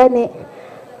nila gani.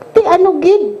 Ti ano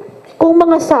gid? Kung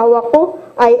mga sawa ko,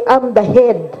 I am the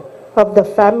head of the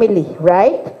family,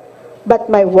 right?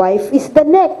 But my wife is the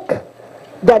neck.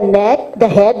 The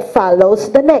head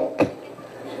follows the neck.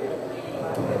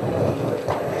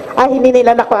 Ay, hindi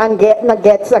nila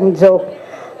na-gets ang joke.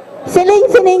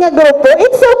 Siling-siling nga grupo,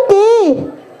 it's okay.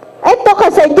 Ito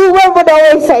kasi, doer would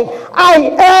always say, I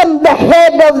am the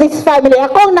head of this family.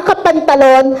 Ako ang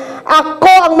nakapantalon, ako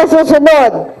ang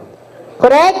masusunod.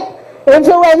 Correct?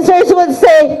 Influencers would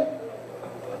say,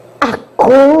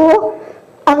 ako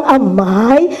ang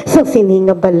amay sa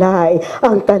sininga balay.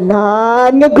 Ang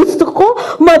tanan nga gusto ko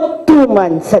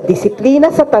matuman sa disiplina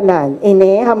sa tanan.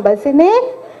 Ine, hambal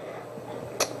sine?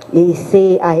 You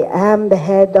say, I am the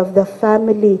head of the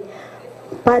family,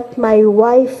 but my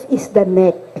wife is the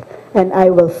neck, and I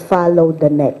will follow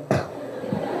the neck.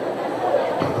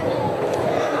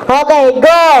 Okay,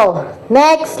 go.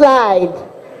 Next slide.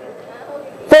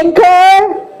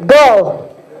 Thinker, go.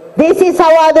 This is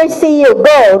how others see you.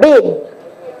 Go, read.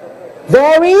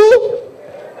 Very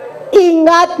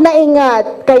ingat na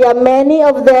ingat, kaya many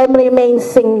of them remain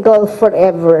single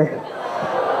forever.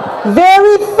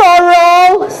 Very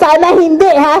thorough, sana hindi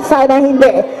ha, sana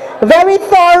hindi. Very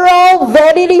thorough,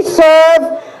 very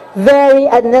reserved, very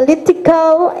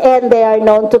analytical, and they are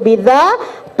known to be the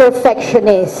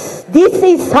perfectionists. This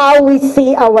is how we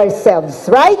see ourselves,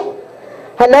 right?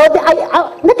 Hello?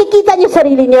 Nakikita niyo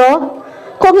sarili niyo?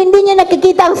 Kung hindi niyo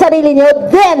nakikita ang sarili niyo,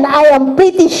 then I am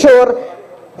pretty sure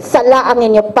sala ang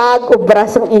inyo pag-ubra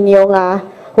sa inyong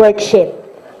worksheet.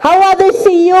 How others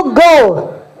see you? Go!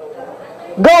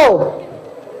 Go!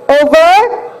 Over,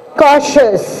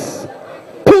 cautious,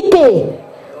 picky,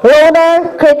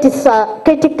 loner,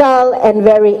 critical, and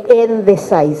very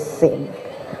indecisive.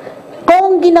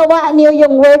 Kung ginawa niyo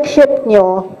yung worksheet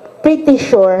niyo, pretty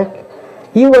sure,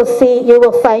 you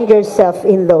will find yourself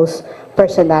in those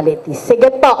personalities. Sige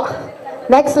po.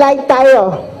 Next slide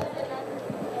tayo.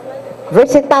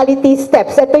 Versatility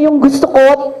steps. Ito yung gusto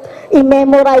ko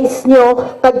i-memorize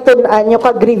nyo, kagtunaan nyo,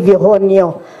 kag-reviewon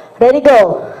nyo. Ready,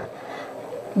 go.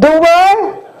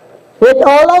 Doer, with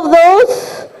all of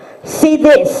those, see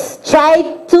this. Try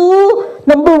to,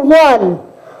 number 1,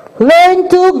 learn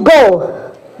to go.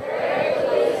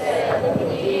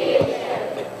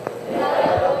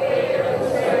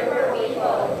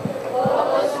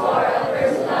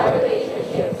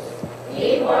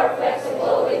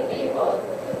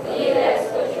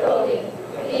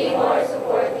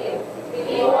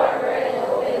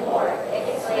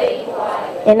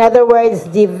 In other words,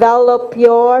 develop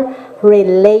your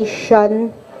relational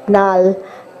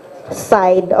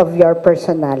side of your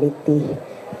personality.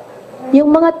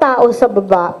 Yung mga tao sa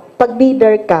baba, pag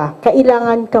leader ka,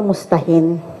 kailangan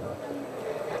kamustahin.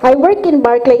 I work in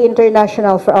Barclay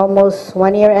International for almost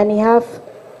 1 year and a half.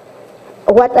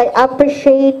 What I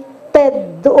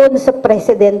appreciated doon sa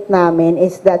president namin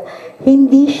is that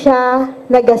hindi siya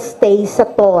nag-stay sa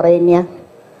tore niya.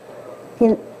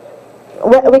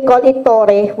 We call it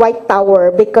Torre, White Tower,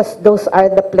 because those are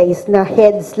the place na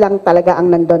heads lang talaga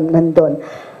ang nandun.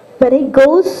 But it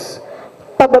goes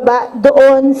pababa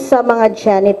doon sa mga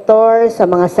janitor, sa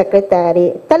mga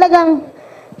secretary. Talagang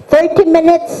 30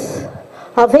 minutes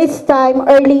of his time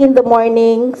early in the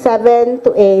morning, 7 to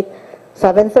 8,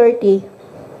 7:30.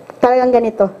 Talagang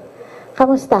ganito.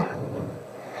 Kamusta?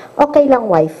 Okay lang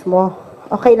wife mo?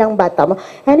 Okay lang bata mo?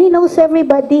 And he knows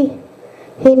everybody.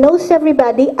 He knows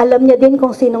everybody. Alam niya din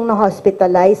kung sinong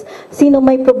na-hospitalize, sino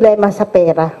may problema sa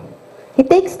pera. He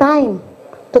takes time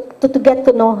to get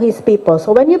to know his people.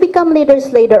 So when you become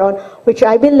leaders later on, which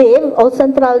I believe all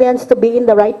Centralians to be in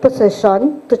the right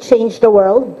position to change the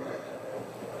world,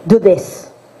 do this.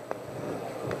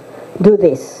 Do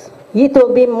this. You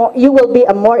will be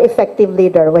a more effective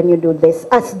leader when you do this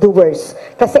as doers.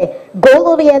 Kasi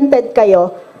goal-oriented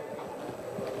kayo,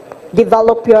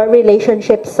 develop your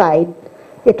relationship side,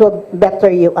 it will better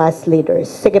you as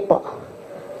leaders. Sige po.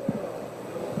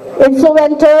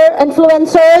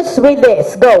 Influencers, read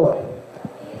this. Go.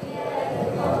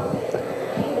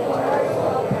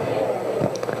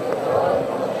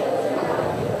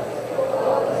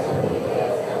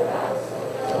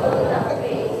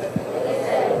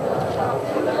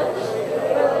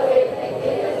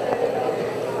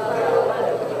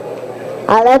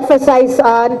 I'll emphasize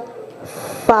on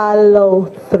follow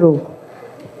through.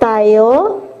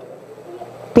 Tayo,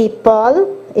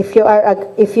 people, if you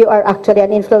are actually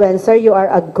an influencer, you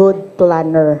are a good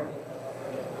planner.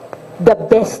 The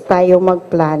best tayo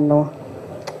magplano.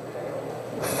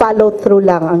 Follow through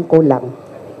lang ang kulang.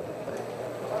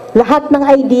 Lahat ng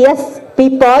ideas,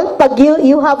 people, pag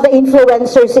you have the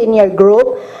influencers in your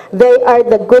group, they are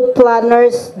the good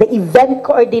planners, the event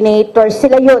coordinators,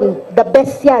 sila yun. The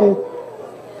best yan.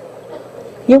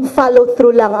 Yung follow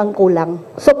through lang ang kulang.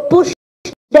 So push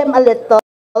them a little,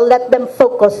 let them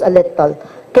focus a little.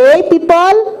 Okay,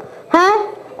 people? Ha?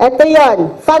 Ito yon.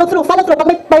 Follow through. Pag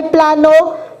may plano,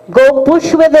 go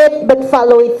push with it, but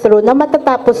follow it through. Na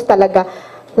matatapos talaga.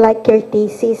 Like your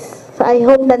thesis. So I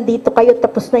hope nandito kayo,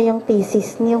 tapos na yung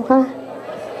thesis niyo,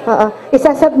 ha?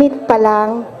 Isasubmit pa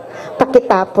lang,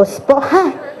 pakitapos po,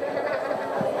 ha?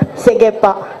 Sige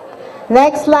po.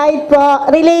 Next slide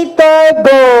po. Relator,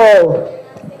 go!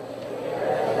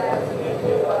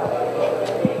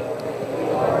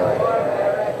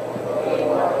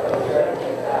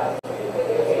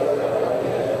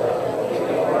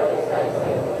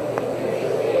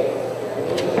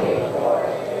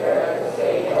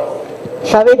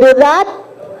 Shall we do that?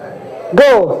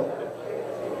 Go!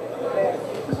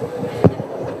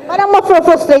 Parang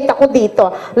ma-frustrate ako dito.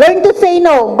 Learn to say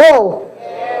no. Go!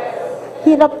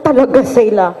 Hirap talaga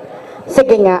sila.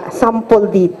 Sige nga, sample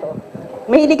dito.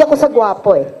 Mahilig ako sa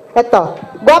gwapo eh. Eto.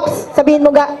 Gwaps, sabihin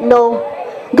mo ga, no.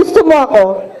 Gusto mo ako?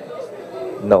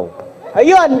 No.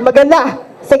 Ayun, maganda.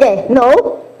 Sige, no?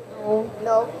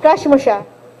 No. Crush mo siya?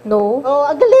 No. Oh,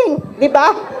 ang galing. Di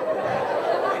ba?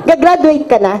 Gagraduate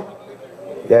ka na?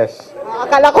 Yes.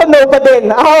 Akala ko no pa din.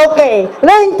 Okay.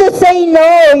 Learn to say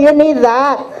no. You need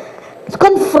that.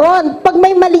 Confront. Pag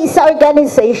may mali sa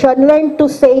organization, learn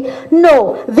to say,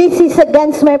 no, this is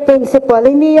against my principle.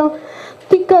 Hindi yung,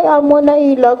 di kaya mo na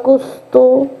ila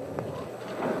gusto.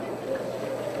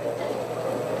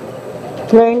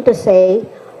 Learn to say,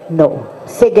 no.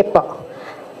 Sige po.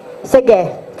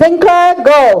 Sige. Thinker,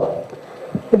 go.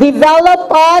 Develop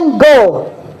on, go.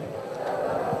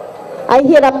 Ay,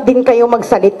 hirap din kayo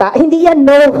magsalita. Hindi yan,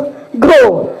 no.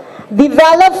 Go.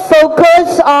 Develop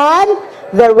focus on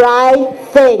the right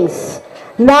things.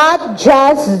 Not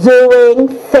just doing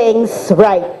things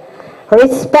right.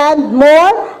 Respond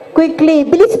more quickly.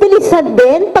 Bilis-bilisan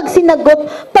din. Pag sinagot,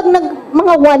 pag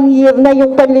mga 1 year na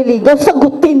yung panliligaw,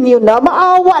 sagutin nyo na.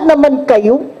 Maawa naman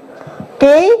kayo.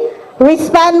 Okay?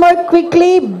 Respond more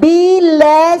quickly. Be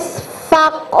less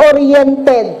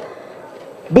fact-oriented.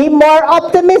 Be more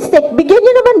optimistic. Bigyan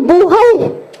nyo naman buhay.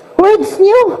 Words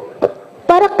nyo.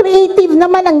 Para creative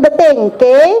naman ang dating,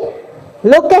 okay?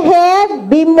 Look ahead.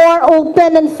 Be more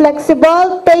open and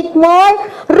flexible. Take more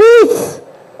risks.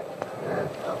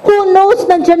 Who knows,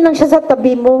 nandyan lang siya sa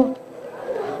tabi mo.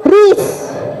 Risks.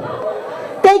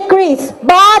 Take risks.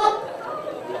 But,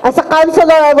 as a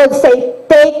counselor, I would say,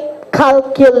 take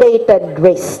calculated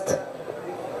risk.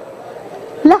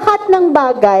 Lahat ng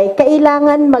bagay,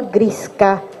 kailangan mag-risk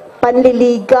ka.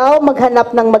 Panliligaw,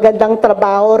 maghanap ng magandang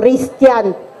trabaho, risk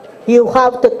yan. You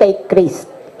have to take risk.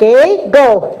 Okay?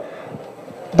 Go.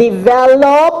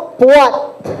 Develop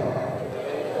what?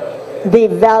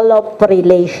 Develop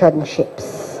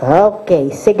relationships.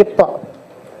 Okay, sige po.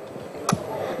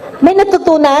 May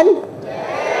natutunan?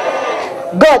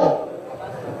 Good.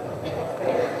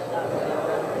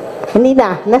 Hindi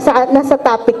na. Nasa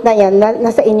topic na yan.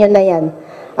 Nasa inyo na yan.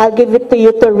 I'll give it to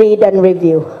you to read and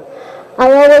review. I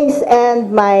always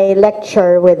end my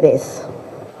lecture with this.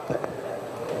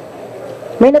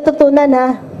 May natutunan, ha?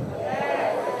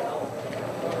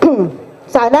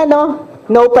 Sana, no?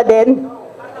 No pa din?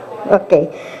 Okay.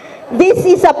 This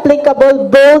is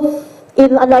applicable both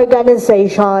in an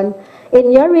organization,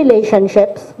 in your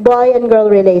relationships, boy and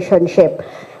girl relationship,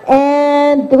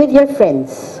 and with your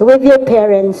friends, with your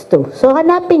parents too. So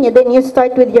hanapin niyo, then you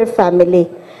start with your family.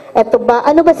 Eto ba,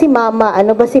 ano ba si mama,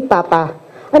 ano ba si papa?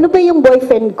 Ano ba yung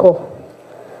boyfriend ko?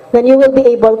 Then you will be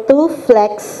able to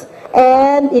flex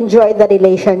and enjoy the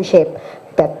relationship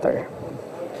better.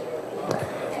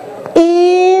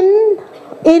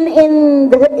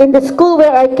 In the school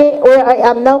where I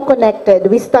am now connected,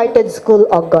 we started school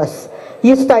August.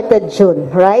 You started June,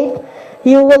 right?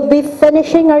 You will be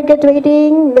finishing or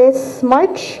graduating this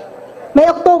March? May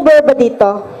October ba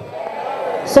dito?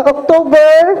 So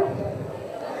October,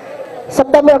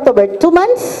 September, October, 2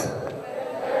 months?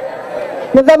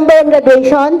 November ang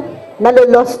graduation?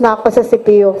 Nalulos na ako sa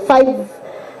CPU. 5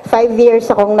 years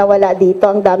akong nawala dito.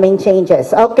 Ang daming changes.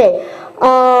 Okay.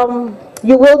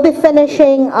 You will be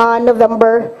finishing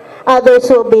November. Others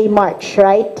will be March,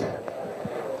 right?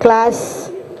 Class,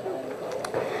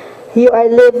 you are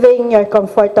living your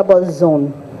comfortable zone.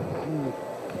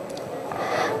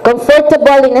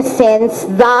 Comfortable in a sense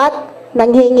that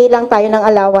nanghingi lang tayo ng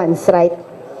allowance, right?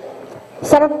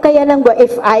 Sarap kaya ng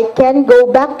if I can go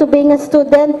back to being a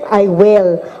student, I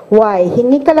will. Why?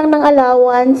 Hingi ka lang ng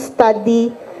allowance,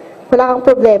 study, wala kang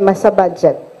problema sa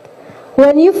budget.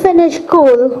 When you finish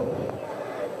school,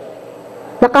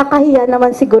 nakakahiya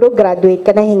naman siguro graduate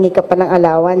ka na, hingi ka pa ng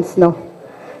allowance, no?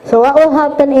 So what will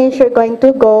happen is you're going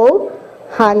to go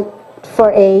hunt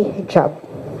for a job.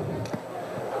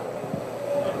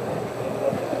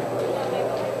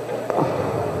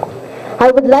 I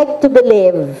would like to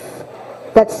believe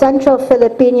that Central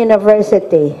Philippine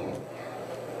University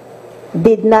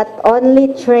did not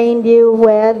only train you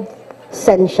with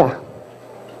Sensha,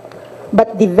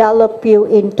 but develop you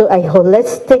into a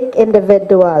holistic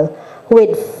individual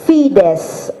with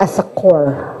FIDES as a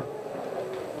core.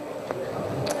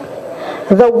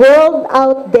 The world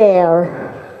out there,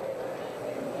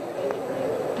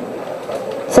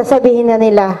 sasabihin na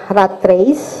nila rat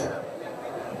race,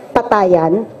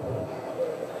 patayan,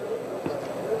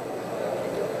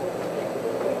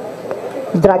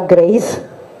 drug race.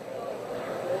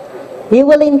 You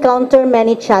will encounter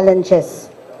many challenges,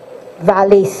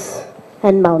 valleys,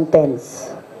 and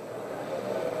mountains.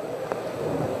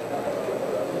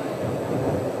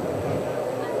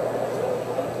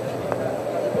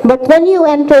 But when you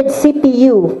entered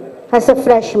CPU as a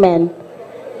freshman,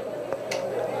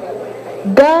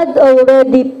 God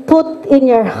already put in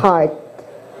your heart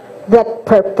that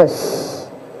purpose,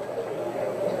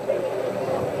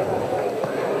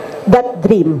 that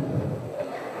dream.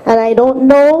 And I don't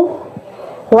know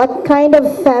what kind of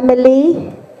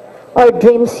family or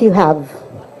dreams you have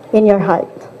in your heart.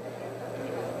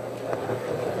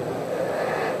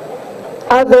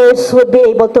 Others would be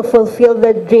able to fulfill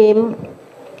the dream.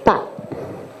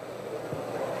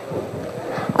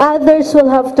 Others will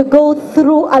have to go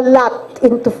through a lot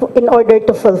in order to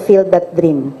fulfill that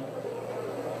dream.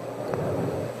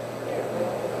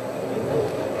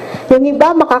 Yung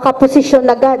iba, makakaposisyon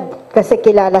agad kasi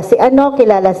kilala si ano,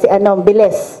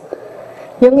 bilis.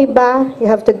 Yung iba, you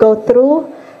have to go through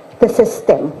the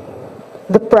system,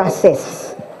 the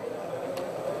process.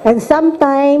 And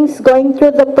sometimes, going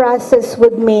through the process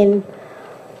would mean,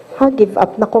 give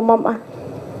up na ko, mama.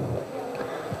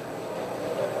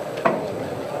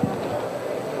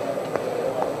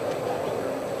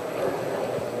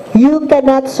 You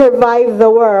cannot survive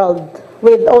the world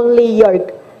with only your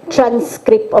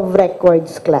transcript of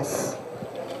records class.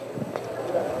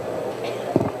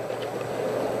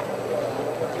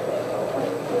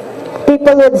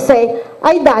 People would say,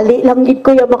 ay dali lang gid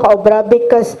ko yung makaobra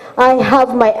because I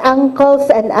have my uncles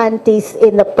and aunties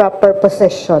in the proper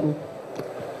position.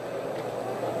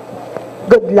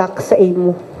 Good luck sa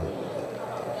imo.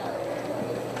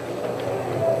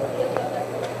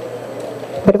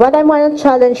 But what I want to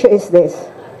challenge you is this.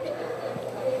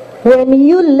 When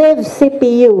you leave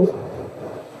CPU,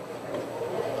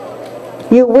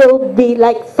 you will be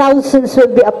like thousands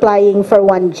will be applying for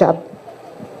one job.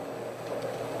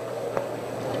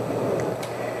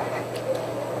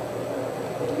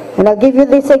 And I'll give you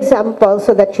this example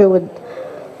so that you would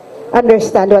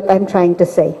understand what I'm trying to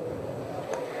say.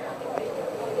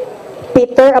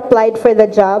 Peter applied for the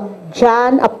job.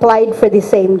 John applied for the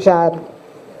same job.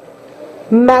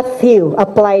 Matthew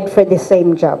applied for the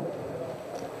same job.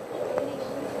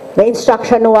 The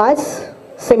instruction was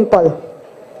simple.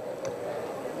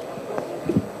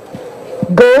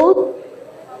 Go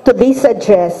to this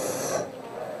address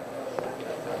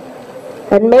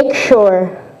and make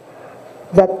sure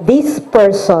that this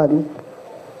person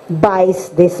buys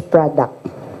this product.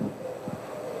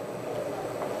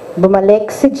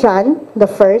 Bumalik si John, the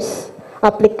first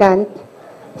applicant,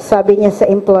 sabi niya sa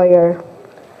employer,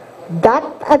 that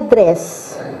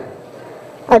address,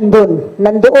 nandoon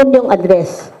yung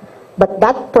address, but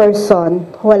that person,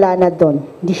 wala na doon.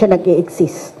 Hindi siya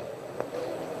nag-i-exist.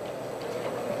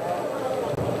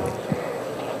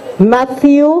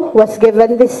 Matthew was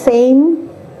given the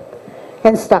same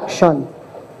instruction.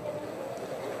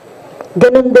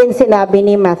 Ganun din sinabi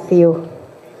ni Matthew.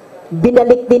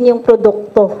 Binalik din yung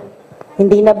produkto.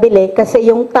 Hindi nabili kasi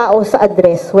yung tao sa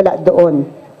address wala doon.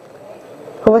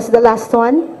 Who was the last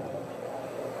one?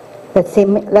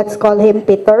 Let's call him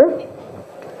Peter.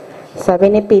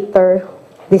 Sabi ni Peter,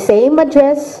 the same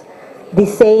address, the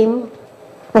same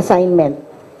assignment.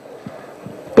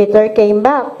 Peter came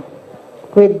back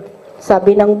with,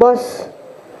 sabi ng boss,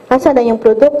 asan na yung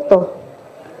produkto?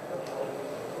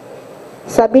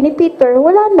 Sabi ni Peter,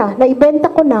 wala na,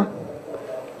 naibenta ko na.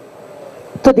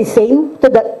 To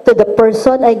the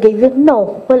person I gave you?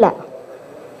 No, wala.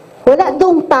 Wala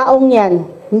doong taong yan.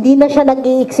 Hindi na siya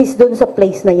nag-i-exist doon sa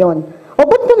place na yon. O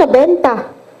ba't nyo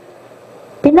nabenta?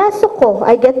 Pinasok ko.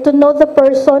 I get to know the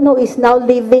person who is now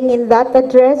living in that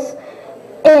address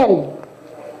and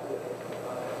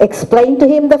explain to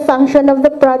him the function of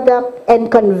the product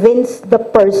and convince the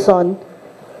person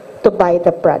to buy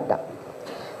the product.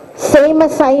 Same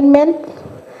assignment,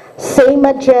 same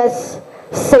address,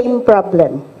 same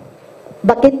problem.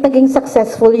 Bakit naging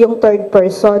successful yung third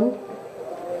person?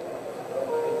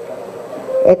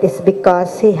 It is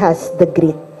because he has the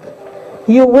grit.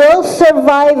 You will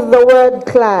survive the world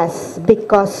class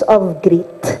because of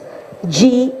grit.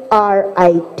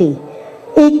 G-R-I-T.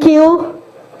 EQ,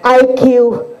 IQ,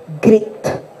 grit.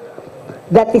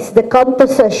 That is the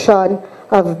composition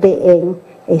of being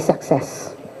a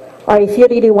success. Or if you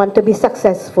really want to be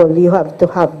successful, you have to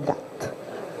have that.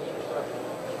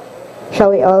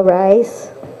 Shall we all rise?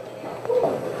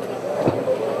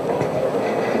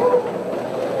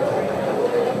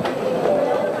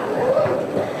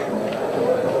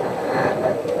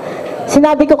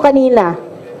 Sinabi ko kanina,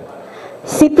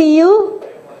 CPU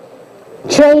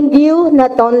trained you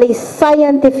not only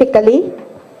scientifically,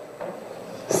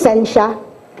 sensya,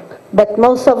 but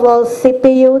most of all,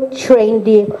 CPU trained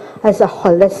you as a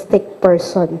holistic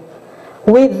person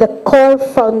with the core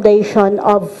foundation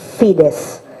of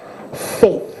fides,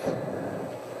 faith.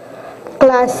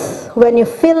 Class, when you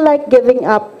feel like giving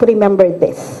up, remember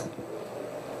this.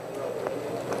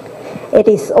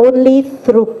 It is only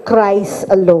through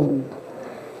Christ alone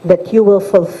that you will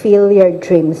fulfill your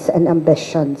dreams and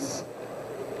ambitions.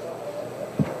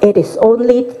 It is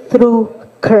only through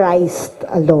Christ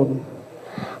alone.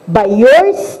 By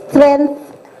your strength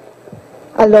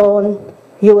alone,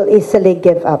 you will easily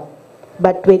give up.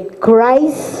 But with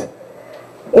Christ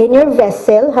in your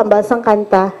vessel, hambal sang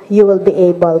kanta, you will be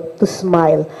able to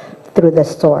smile through the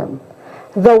storm.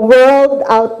 The world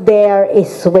out there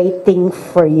is waiting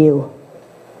for you.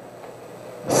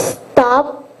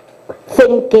 Stop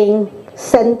thinking,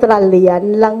 sentral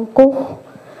yan lang ko.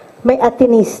 May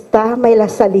Atinista, may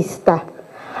Lasalista.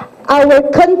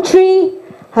 Our country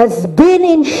has been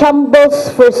in shambles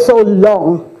for so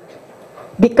long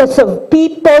because of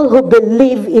people who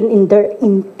believe in their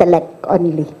intellect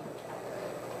only.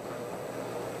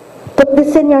 Put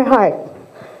this in your heart.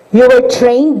 You were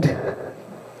trained.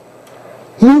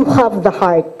 You have the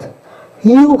heart.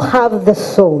 You have the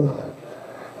soul.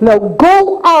 Now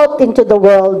go out into the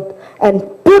world and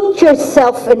put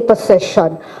yourself in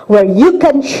position where you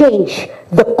can change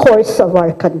the course of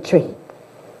our country.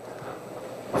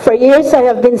 For years I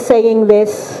have been saying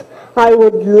this. I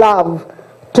would love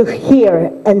to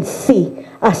hear and see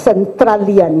a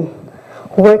Centralian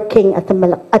working at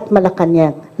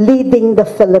Malacanang, leading the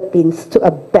Philippines to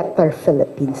a better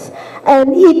Philippines.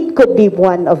 And it could be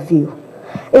one of you.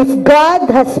 If God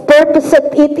has purposed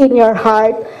it in your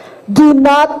heart, do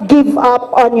not give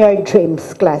up on your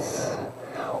dreams, class.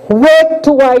 Work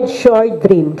towards your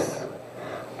dreams.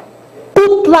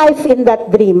 Put life in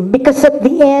that dream, because at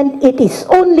the end, it is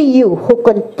only you who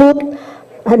can put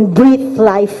and breathe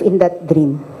life in that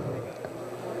dream.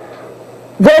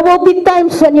 There will be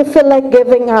times when you feel like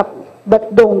giving up,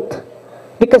 but don't.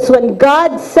 Because when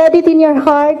God said it in your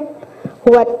heart,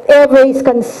 whatever is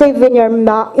conceived in your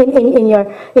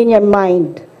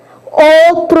mind,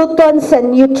 all protons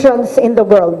and neutrons in the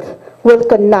world will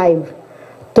connive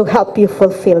to help you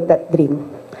fulfill that dream.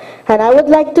 And I would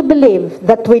like to believe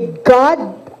that with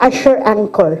God as your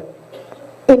anchor,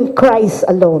 in Christ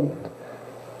alone,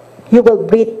 you will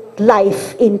breathe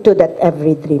life into that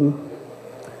every dream.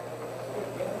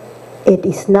 It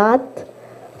is not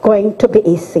going to be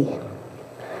easy.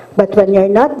 But when you're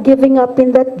not giving up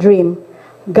in that dream,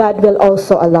 God will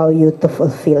also allow you to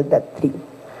fulfill that dream.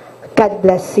 God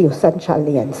bless you,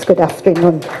 Sanchalians. Good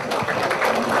afternoon.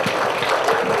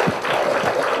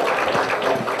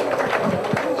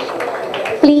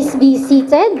 Please be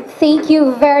seated. Thank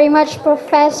you very much,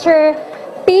 Professor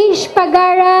Paige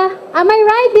Pagara. Am I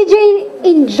right? Did you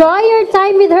enjoy your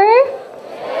time with her?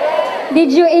 Yes.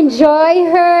 Did you enjoy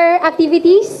her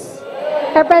activities?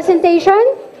 Yes. Her presentation?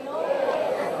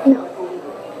 No.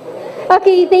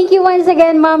 Okay, thank you once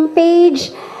again, Ma'am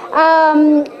Paige.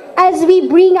 As we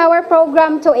bring our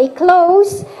program to a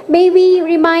close, may we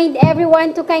remind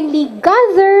everyone to kindly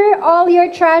gather all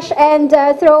your trash and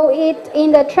throw it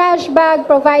in the trash bag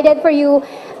provided for you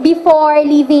before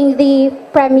leaving the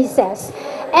premises.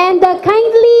 And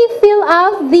kindly fill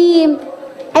out the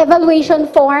evaluation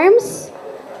forms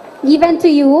given to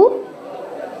you.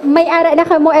 May ara na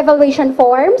kamo evaluation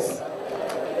forms?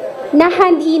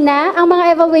 Nahandi na ang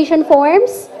mga evaluation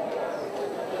forms?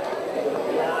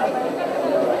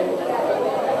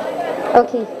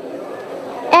 Okay.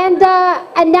 And the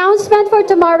announcement for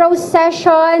tomorrow's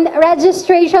session,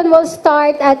 registration will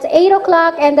start at 8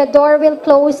 o'clock and the door will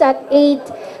close at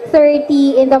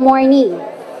 8:30 in the morning.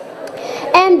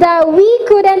 And we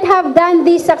couldn't have done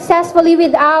this successfully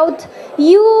without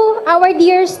you, our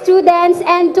dear students,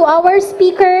 and to our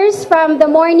speakers from the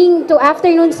morning to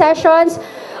afternoon sessions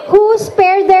who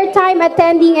spared their time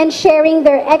attending and sharing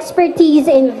their expertise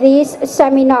in this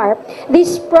seminar.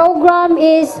 This program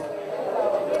is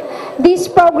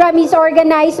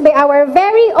organized by our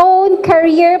very own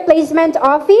Career Placement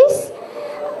Office.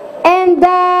 And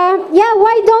yeah,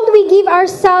 why don't we give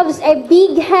ourselves a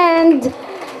big hand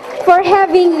for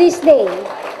having this day?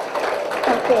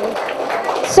 Okay.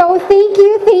 So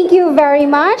thank you very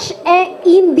much. And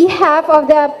in behalf of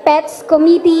the PETS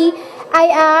Committee, I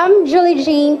am Julie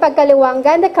Jane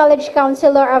Pagkaluwangan, the College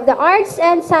Counselor of the Arts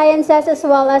and Sciences, as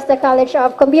well as the College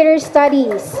of Computer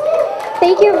Studies.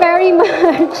 Thank you very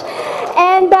much.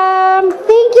 And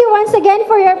thank you once again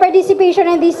for your participation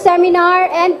in this seminar,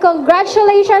 and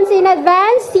congratulations in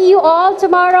advance. See you all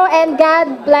tomorrow, and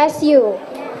God bless you.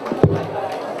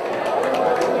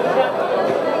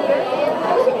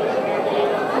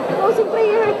 Closing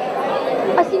prayer.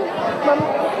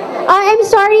 I'm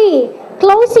sorry.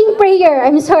 Closing prayer.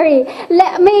 I'm sorry.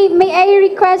 May I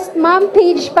request Ma'am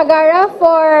Paige Pagara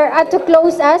for to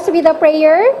close us with a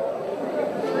prayer?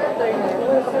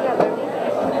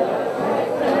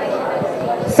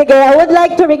 Sige, I would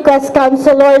like to request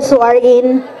counselors who are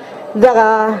in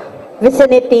the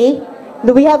vicinity.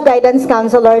 Do we have guidance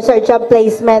counselors or job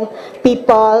placement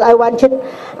people? I want you.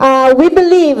 We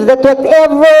believe that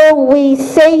whatever we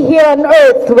say here on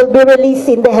earth will be released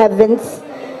in the heavens.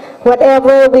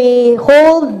 Whatever we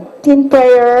hold in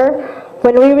prayer,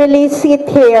 when we release it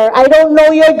here, I don't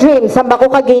know your dreams, hamba ko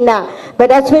kagina.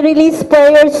 But as we release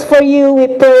prayers for you, we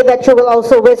pray that you will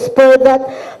also whisper that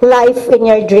life in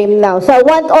your dream now. So I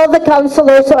want all the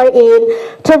counselors who are in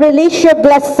to release your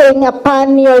blessing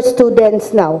upon your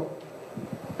students now.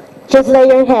 Just lay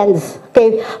your hands.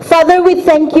 Okay. Father, we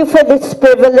thank you for this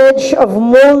privilege of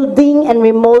molding and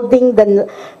remolding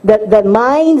the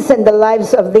minds and the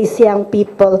lives of these young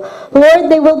people.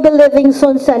 Lord, they will be living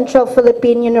soon Central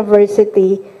Philippine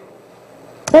University.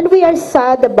 And we are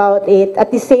sad about it,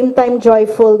 at the same time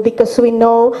joyful, because we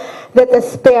know that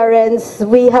as parents,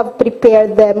 we have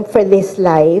prepared them for this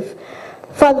life.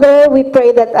 Father, we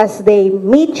pray that as they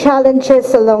meet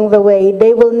challenges along the way,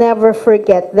 they will never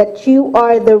forget that you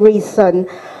are the reason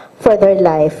for their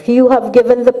life. You have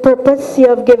given the purpose, you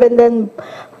have given them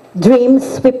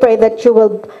dreams. We pray that you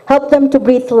will help them to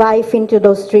breathe life into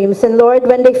those dreams. And Lord,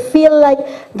 when they feel like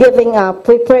giving up,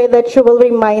 we pray that you will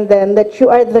remind them that you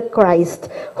are the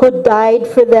Christ who died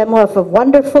for them, who have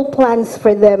wonderful plans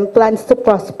for them, plans to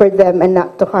prosper them and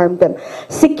not to harm them.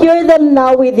 Secure them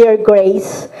now with your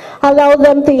grace. Allow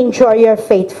them to enjoy your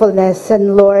faithfulness.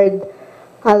 And Lord,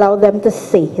 allow them to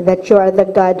see that you are the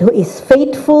God who is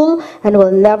faithful and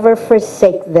will never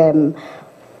forsake them.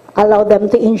 Allow them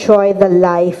to enjoy the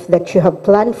life that you have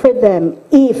planned for them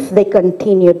if they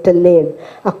continue to live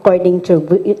according to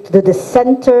the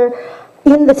center,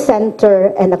 in the center,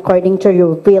 and according to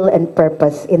your will and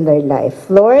purpose in their life.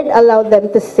 Lord, allow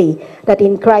them to see that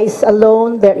in Christ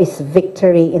alone there is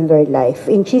victory in their life.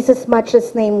 In Jesus'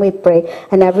 matchless name we pray,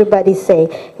 and everybody say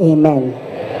amen.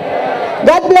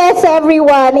 God bless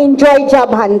everyone. Enjoy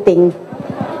job hunting.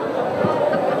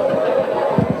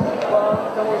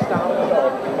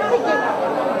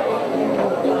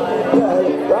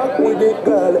 Rock with it,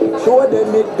 girl. Show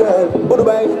them it, girl. Boom,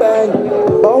 bang, bang.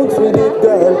 Bounce with it,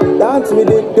 girl. Dance with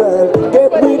it, girl.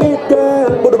 Get with it,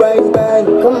 girl. Boom, bang, bang.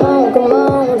 Come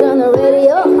on, turn the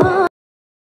radio on.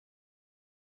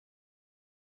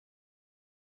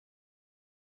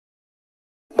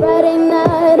 Friday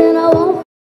night and I